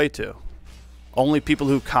give it away to? Only people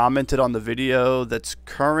who commented on the video that's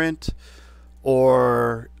current,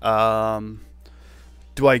 or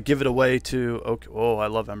do I give it away to... Okay, oh, I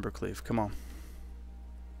love Embercleave. Come on.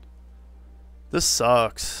 This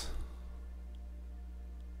sucks.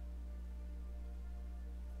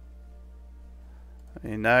 I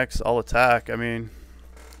mean, next, I'll attack. I mean,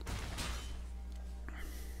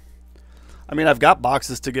 I've got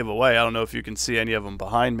boxes to give away. I don't know if you can see any of them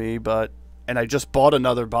behind me, but... And I just bought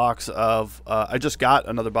another box of... I just got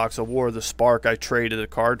another box of War of the Spark. I traded a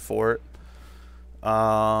card for it.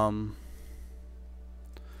 I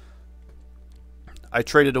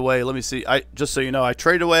traded away... Let me see. Just so you know, I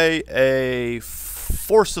traded away a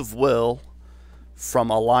Force of Will from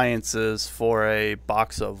Alliances for a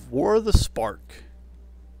box of War of the Spark.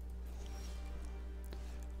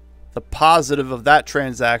 The positive of that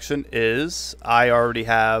transaction is I already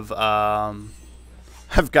have...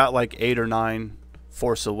 I've got like 8 or 9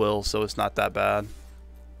 Force of Will, so it's not that bad.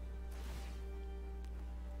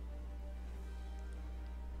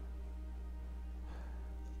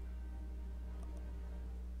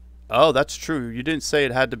 Oh, that's true. You didn't say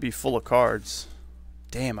it had to be full of cards.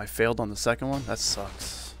 Damn, I failed on the second one? That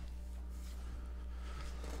sucks.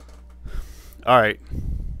 Alright.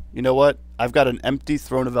 You know what? I've got an empty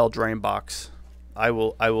Throne of Eldraine box. I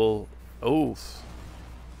will... Oh...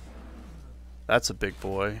 That's a big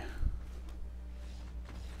boy.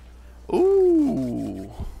 Ooh.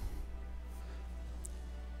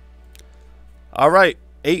 All right,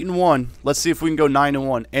 8-1. Let's see if we can go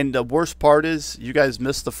 9-1. And the worst part is, you guys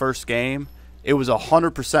missed the first game. It was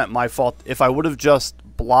 100% my fault. If I would have just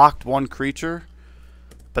blocked one creature,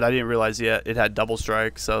 but I didn't realize yet it had double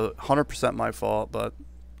strike, so 100% my fault. But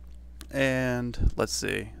and let's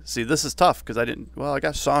see. See, this is tough because I didn't. Well, I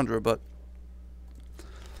got Chandra, but.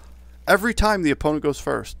 Every time the opponent goes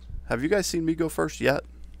first. Have you guys seen me go first yet?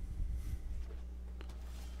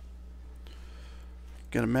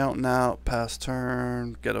 Get a mountain out, pass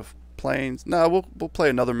turn, get a plains. No, we'll play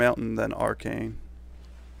another mountain, then arcane.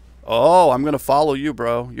 Oh, I'm gonna follow you,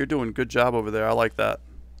 bro. You're doing a good job over there. I like that.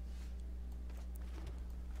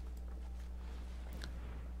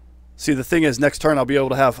 See, the thing is, next turn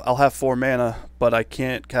I'll have 4 mana, but I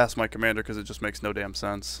can't cast my commander because it just makes no damn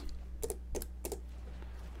sense.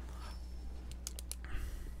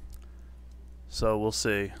 So we'll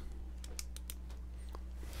see.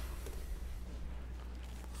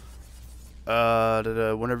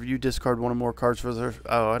 Whenever you discard one or more cards for the...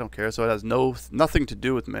 Oh, I don't care. So it has nothing to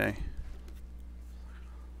do with me.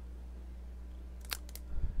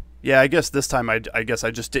 Yeah, I guess this time I guess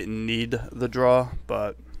I just didn't need the draw,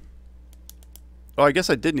 but... Oh, I guess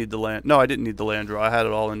I did need the land. No, I didn't need the land draw. I had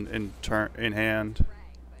it all in hand.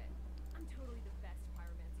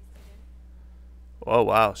 Oh,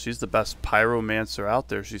 wow. She's the best pyromancer out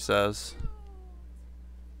there, she says.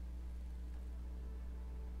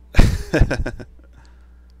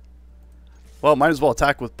 Well, might as well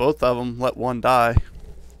attack with both of them. Let one die.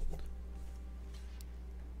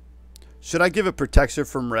 Should I give a protection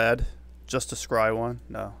from red just to scry one?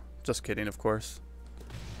 No. Just kidding, of course.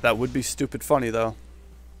 That would be stupid funny, though.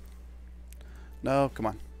 No, come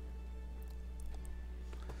on.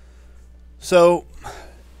 So...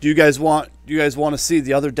 Do you guys want to see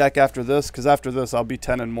the other deck after this? Because after this, I'll be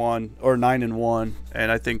 10-1 or 9-1,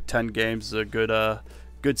 and I think 10 games is a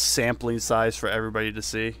good sampling size for everybody to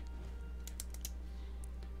see.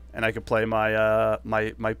 And I can play my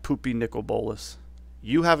my poopy nickel bolus.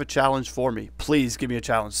 You have a challenge for me. Please give me a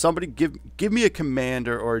challenge. Somebody give me a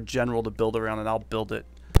commander or a general to build around, and I'll build it.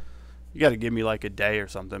 You got to give me like a day or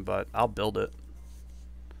something, but I'll build it.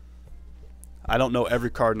 I don't know every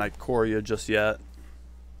card in Ikoria just yet.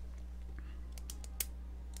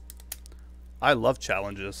 I love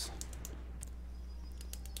challenges.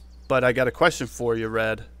 But I got a question for you,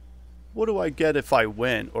 Red. What do I get if I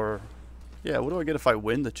win? Or, yeah, what do I get if I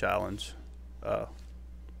win the challenge? Oh.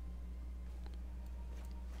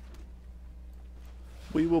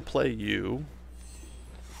 We will play you.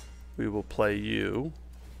 We will play you.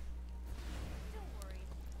 Don't worry.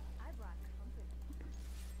 I brought company.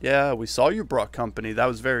 Yeah, we saw you brought company. That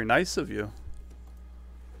was very nice of you.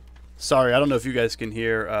 Sorry, I don't know if you guys can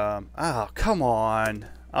hear. Oh, come on.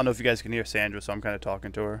 I don't know if you guys can hear Sandra, so I'm kind of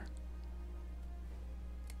talking to her.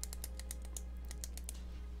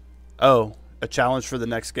 Oh, a challenge for the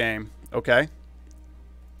next game. Okay.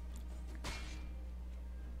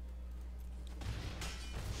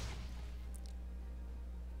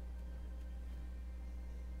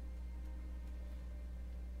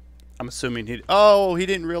 I'm assuming he... Oh, he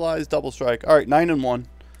didn't realize double strike. All right, 9-1.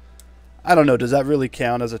 I don't know. Does that really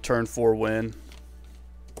count as a turn 4 win?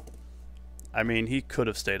 I mean, he could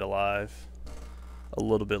have stayed alive a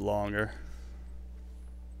little bit longer.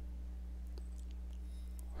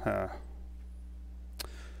 I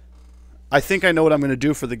think I know what I'm going to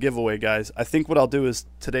do for the giveaway, guys. I think what I'll do is,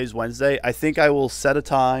 today's Wednesday, I think I will set a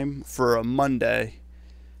time for a Monday.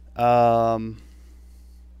 I'll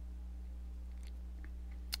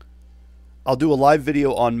do a live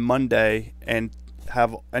video on Monday and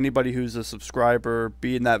have anybody who's a subscriber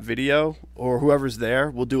be in that video, or whoever's there,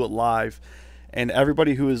 we'll do it live. And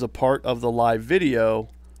everybody who is a part of the live video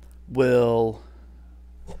will,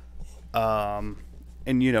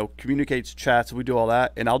 and you know, communicates, chats, we do all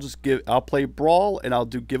that, and I'll play Brawl, and I'll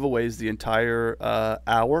do giveaways the entire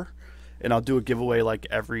hour, and I'll do a giveaway like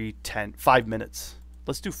every 5 minutes.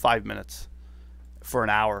 Let's do 5 minutes for an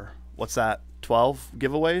hour. What's that? 12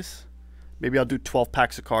 giveaways? Maybe I'll do 12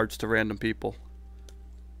 packs of cards to random people.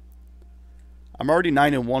 I'm already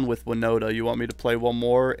 9-1 with Winota. You want me to play one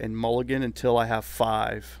more and mulligan until I have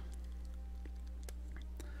 5?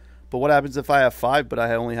 But what happens if I have 5 but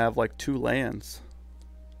I only have like 2 lands?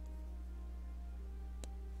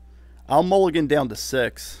 I'll mulligan down to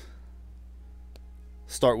 6.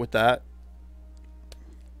 Start with that.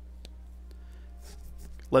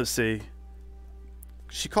 Let's see.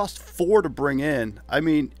 She cost 4 to bring in. I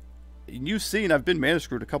mean, you've seen I've been mana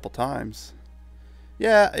screwed a couple times.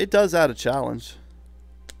 Yeah, it does add a challenge.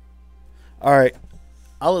 Alright.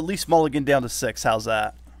 I'll at least mulligan down to 6. How's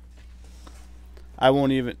that? I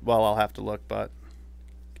won't even... Well, I'll have to look, but...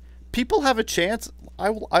 People have a chance.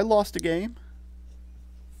 I lost a game.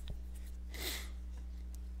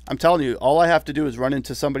 I'm telling you, all I have to do is run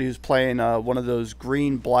into somebody who's playing one of those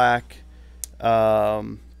green-black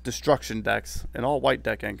destruction decks. An all-white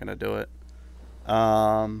deck ain't going to do it.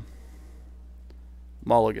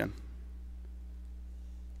 Mulligan.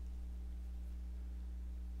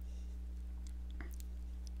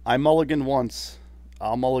 I mulligan once.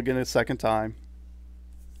 I'll mulligan a second time.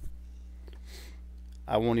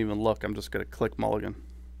 I won't even look. I'm just going to click mulligan.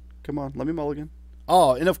 Come on, let me mulligan.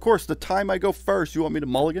 Oh, and of course, the time I go first, you want me to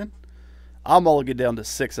mulligan? I'll mulligan down to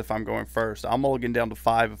 6 if I'm going first. I'll mulligan down to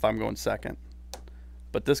 5 if I'm going second.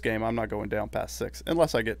 But this game, I'm not going down past 6.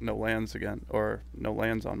 Unless I get no lands again. Or no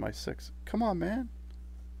lands on my 6. Come on, man.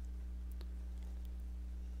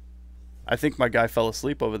 I think my guy fell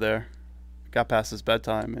asleep over there. Got past his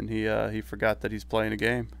bedtime, and he forgot that he's playing a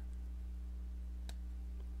game.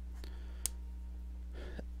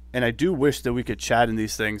 And I do wish that we could chat in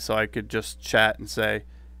these things, so I could just chat and say,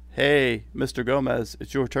 "Hey, Mr. Gomez,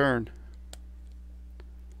 it's your turn."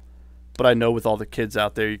 But I know with all the kids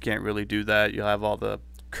out there, you can't really do that. You'll have all the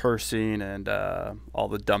cursing and all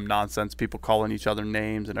the dumb nonsense, people calling each other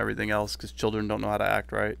names and everything else, because children don't know how to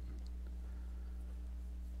act right.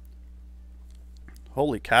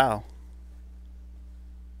 Holy cow.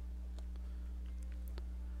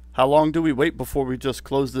 How long do we wait before we just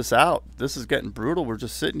close this out? This is getting brutal. We're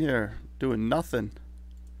just sitting here doing nothing.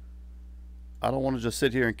 I don't want to just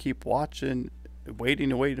sit here and keep watching,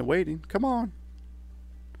 waiting and waiting and waiting. Come on.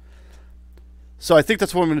 So I think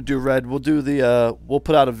that's what I'm going to do, Red. We'll do the we'll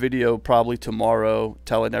put out a video probably tomorrow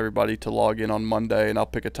telling everybody to log in on Monday, and I'll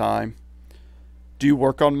pick a time. Do you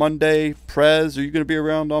work on Monday, Prez? Are you going to be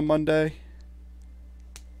around on Monday?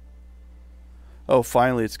 Oh,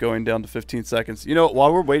 finally, it's going down to 15 seconds. You know,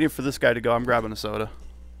 while we're waiting for this guy to go, I'm grabbing a soda.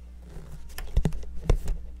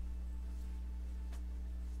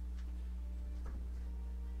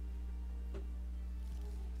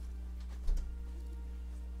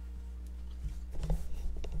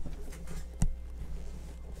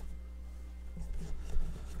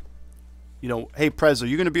 You know, hey, Prez, are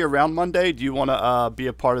you going to be around Monday? Do you want to be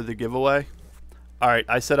a part of the giveaway? All right,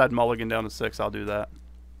 I said I'd mulligan down to 6. I'll do that.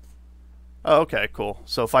 Oh, okay, cool.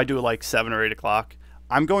 So if I do it like 7 or 8 o'clock,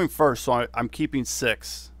 I'm going first, so I'm keeping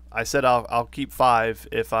 6. I said I'll keep 5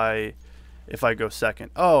 if I go second.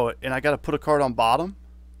 Oh, and I got to put a card on bottom?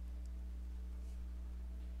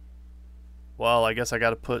 Well, I guess I got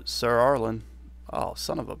to put Sir Arlin. Oh,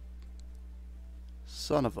 son of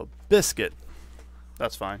a biscuit.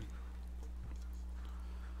 That's fine.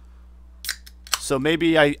 So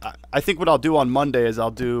maybe I think what I'll do on Monday is I'll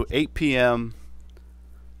do 8 p.m.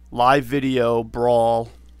 live video Brawl,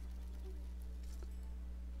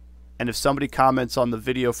 and if somebody comments on the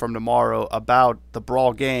video from tomorrow about the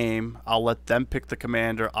Brawl game, I'll let them pick the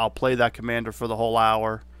commander. I'll play that commander for the whole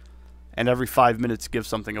hour, and every 5 minutes give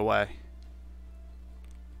something away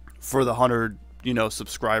for the 100, you know,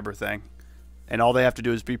 subscriber thing. And all they have to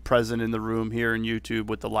do is be present in the room here in YouTube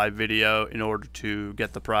with the live video in order to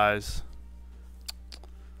get the prize.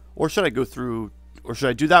 Or should I go through, or should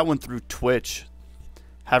I do that one through Twitch?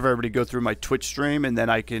 Have everybody go through my Twitch stream, and then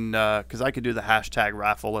I can, because I can do the hashtag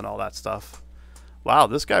raffle and all that stuff. Wow,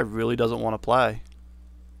 this guy really doesn't want to play.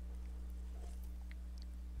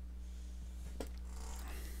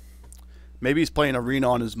 Maybe he's playing Arena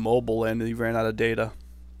on his mobile and he ran out of data.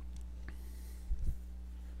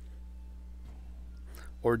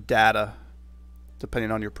 Or data,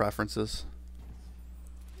 depending on your preferences.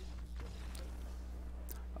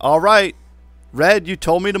 All right. Red, you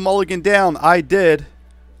told me to mulligan down. I did.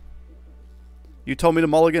 You told me to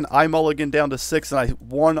mulligan. I mulliganed down to 6, and I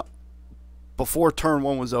won before turn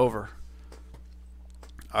 1 was over.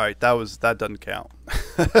 All right, that doesn't count.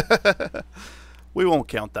 We won't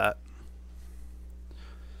count that.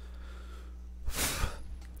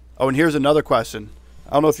 Oh, and here's another question.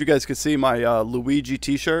 I don't know if you guys could see my Luigi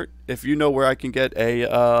t-shirt. If you know where I can get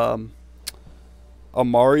a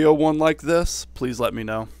Mario one like this, please let me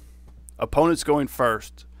know. Opponent's going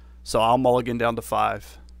first, so I'll mulligan down to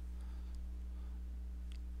 5.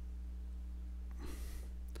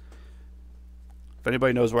 If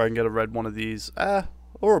anybody knows where I can get a red one of these,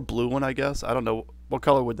 or a blue one, I guess. I don't know. What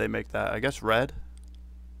color would they make that? I guess red.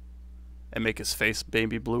 And make his face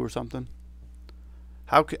baby blue or something.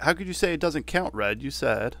 How could you say it doesn't count, Red? You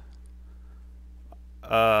said.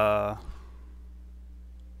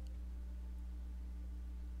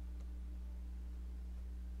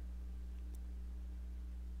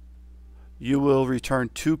 You will return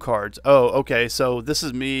 2 cards. Oh, okay. So this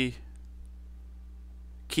is me.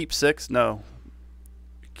 Keep 6? No.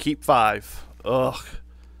 Keep 5. Ugh.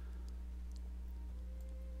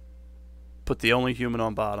 Put the only human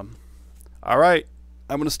on bottom. All right.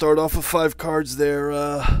 I'm going to start off with 5 cards there.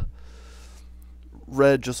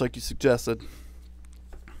 Red, just like you suggested.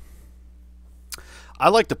 I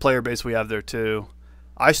like the player base we have there, too.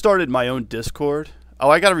 I started my own Discord. Oh,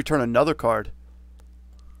 I got to return another card.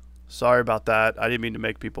 Sorry about that. I didn't mean to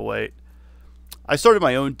make people wait. I started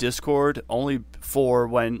my own Discord only for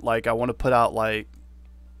when, like, I want to put out, like,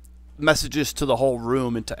 messages to the whole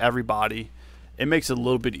room and to everybody. It makes it a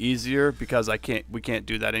little bit easier because we can't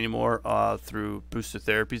do that anymore through Booster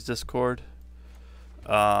Therapy's Discord. It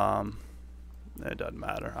doesn't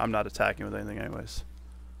matter. I'm not attacking with anything anyways.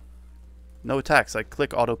 No attacks. I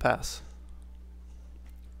click auto pass.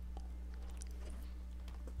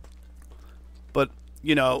 But,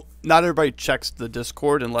 you know, not everybody checks the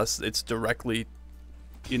Discord unless it's directly,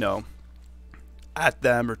 you know, at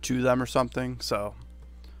them or to them or something. So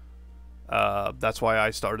that's why I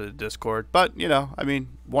started a Discord. But, you know, I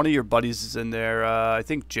mean, one of your buddies is in there. I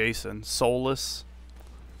think Jason, Soulless.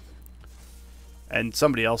 And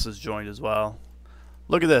somebody else has joined as well.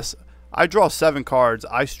 Look at this. I draw 7 cards.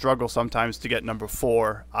 I struggle sometimes to get number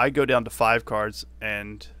 4. I go down to 5 cards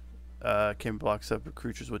and can block separate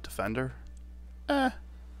creatures with Defender.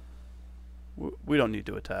 We don't need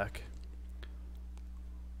to attack.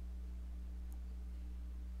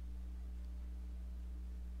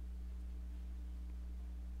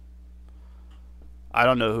 I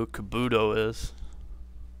don't know who Kabuto is.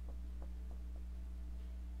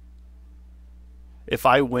 If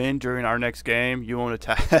I win during our next game, you won't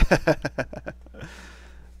attack.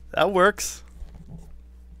 That works.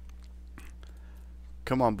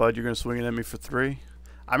 Come on, bud. You're going to swing it at me for 3?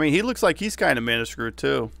 I mean, he looks like he's kind of mana screwed,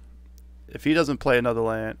 too. If he doesn't play another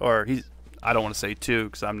land, or he's... I don't want to say 2,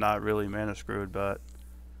 because I'm not really mana screwed, but...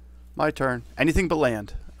 My turn. Anything but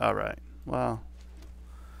land. Alright. Well.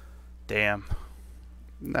 Damn.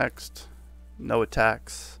 Next. No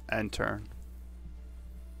attacks. End turn.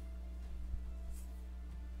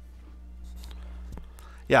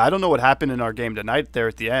 Yeah, I don't know what happened in our game tonight there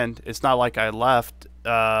at the end. It's not like I left.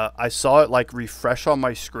 I saw it like refresh on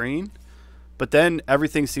my screen, but then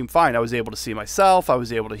everything seemed fine. I was able to see myself. I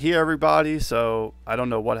was able to hear everybody, so I don't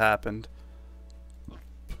know what happened.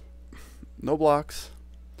 No blocks.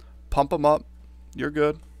 Pump them up. You're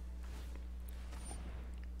good.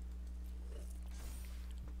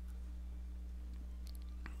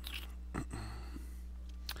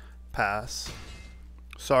 Pass.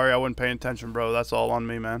 Sorry, I wasn't paying attention, bro. That's all on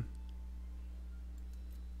me, man.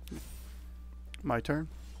 My turn.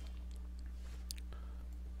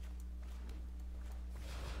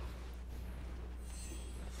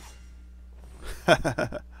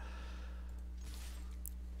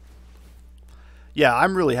 Yeah,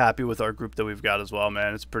 I'm really happy with our group that we've got as well,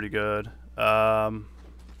 man. It's pretty good.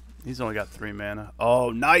 He's only got 3 mana.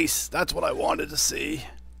 Oh, nice. That's what I wanted to see.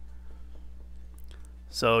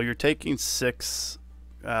 So you're taking 6...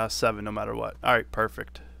 7 no matter what. Alright,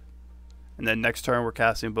 perfect. And then next turn we're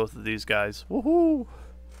casting both of these guys. Woohoo!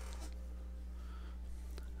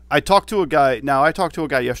 I talked to a guy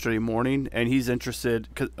yesterday morning, and he's interested,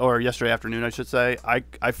 or yesterday afternoon I should say.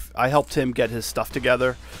 I helped him get his stuff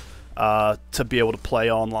together to be able to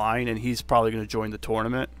play online, and he's probably going to join the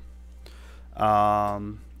tournament.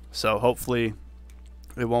 So hopefully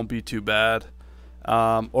it won't be too bad.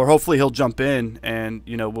 Or hopefully he'll jump in and,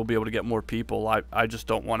 you know, we'll be able to get more people. I just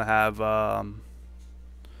don't want to have...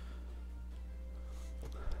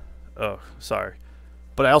 oh, sorry.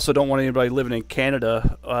 But I also don't want anybody living in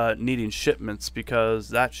Canada needing shipments, because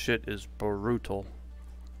that shit is brutal.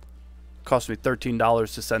 Cost me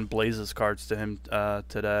 $13 to send Blazes cards to him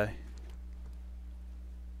today.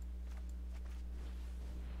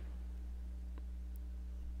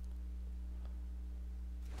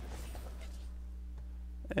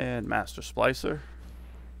 And Master Splicer.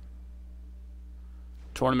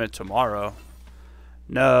 Tournament tomorrow.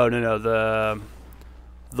 No.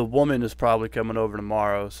 The woman is probably coming over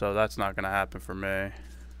tomorrow, so that's not going to happen for me.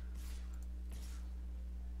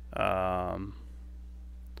 Wow,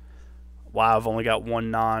 I've only got one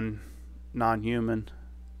non-human.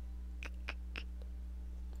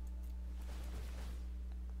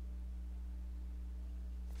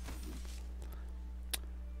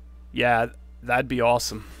 Yeah, that'd be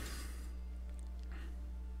awesome.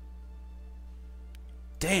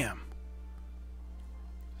 Damn.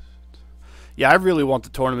 Yeah, I really want the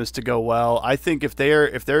tournaments to go well. I think if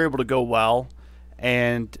they're able to go well,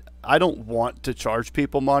 and I don't want to charge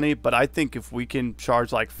people money, but I think if we can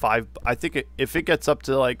charge like I think if it gets up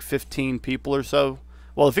to like 15 people or so,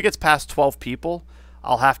 well, if it gets past 12 people,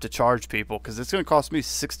 I'll have to charge people, because it's going to cost me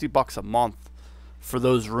 $60 a month for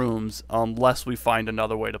those rooms unless we find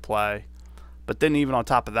another way to play. But then even on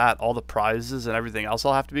top of that, all the prizes and everything else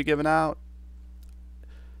I'll have to be giving out.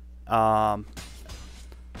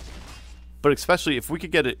 But especially if we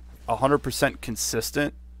could get it 100%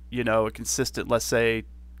 consistent, you know, a consistent, let's say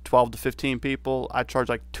 12 to 15 people, I'd charge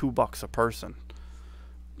like $2 a person.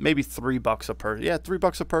 Maybe $3 a person. Yeah,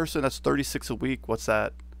 $3 a person, that's 36 a week. What's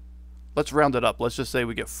that? Let's round it up. Let's just say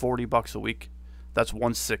we get $40 a week. That's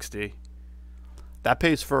 160. That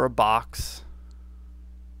pays for a box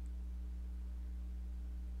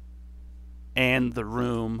and the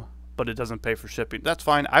room, but it doesn't pay for shipping. That's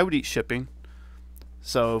fine. I would eat shipping.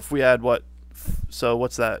 So if we had what? So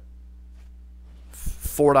what's that?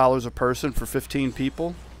 $4 a person for 15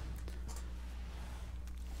 people.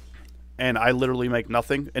 And I literally make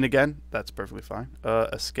nothing. And again, that's perfectly fine.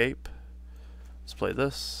 Escape. Let's play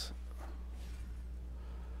this.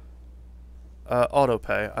 Auto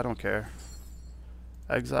pay. I don't care.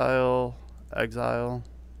 Exile. Exile.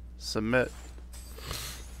 Submit.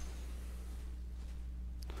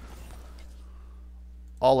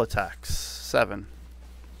 All attacks. 7.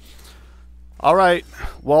 Alright.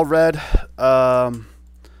 Well read.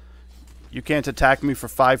 You can't attack me for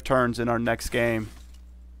 5 turns in our next game.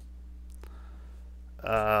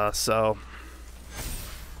 So.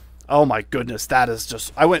 Oh my goodness. That is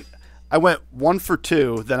just. I went 1 for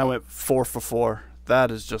 2. Then I went 4 for 4.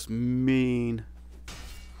 That is just mean.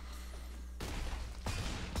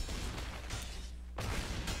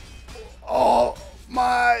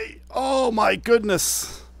 Oh my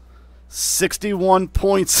goodness. 61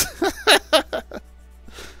 points.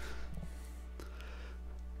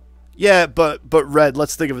 Yeah, but Red,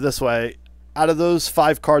 let's think of it this way. Out of those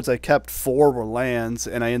 5 cards I kept, 4 were lands,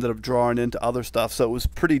 and I ended up drawing into other stuff. So it was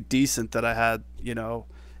pretty decent that I had, you know,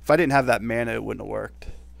 if I didn't have that mana, it wouldn't have worked.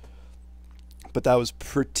 But that was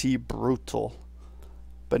pretty brutal.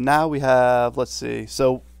 But now we have, let's see.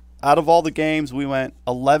 So out of all the games, we went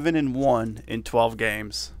 11-1 in 12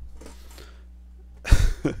 games.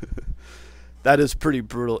 That is pretty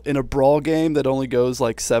brutal. In a brawl game that only goes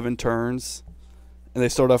like 7 turns, and they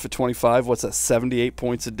start off at 25, what's that, 78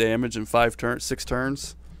 points of damage in 6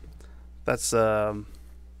 turns? That's,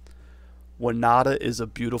 Winota is a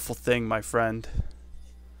beautiful thing, my friend.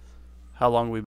 How long we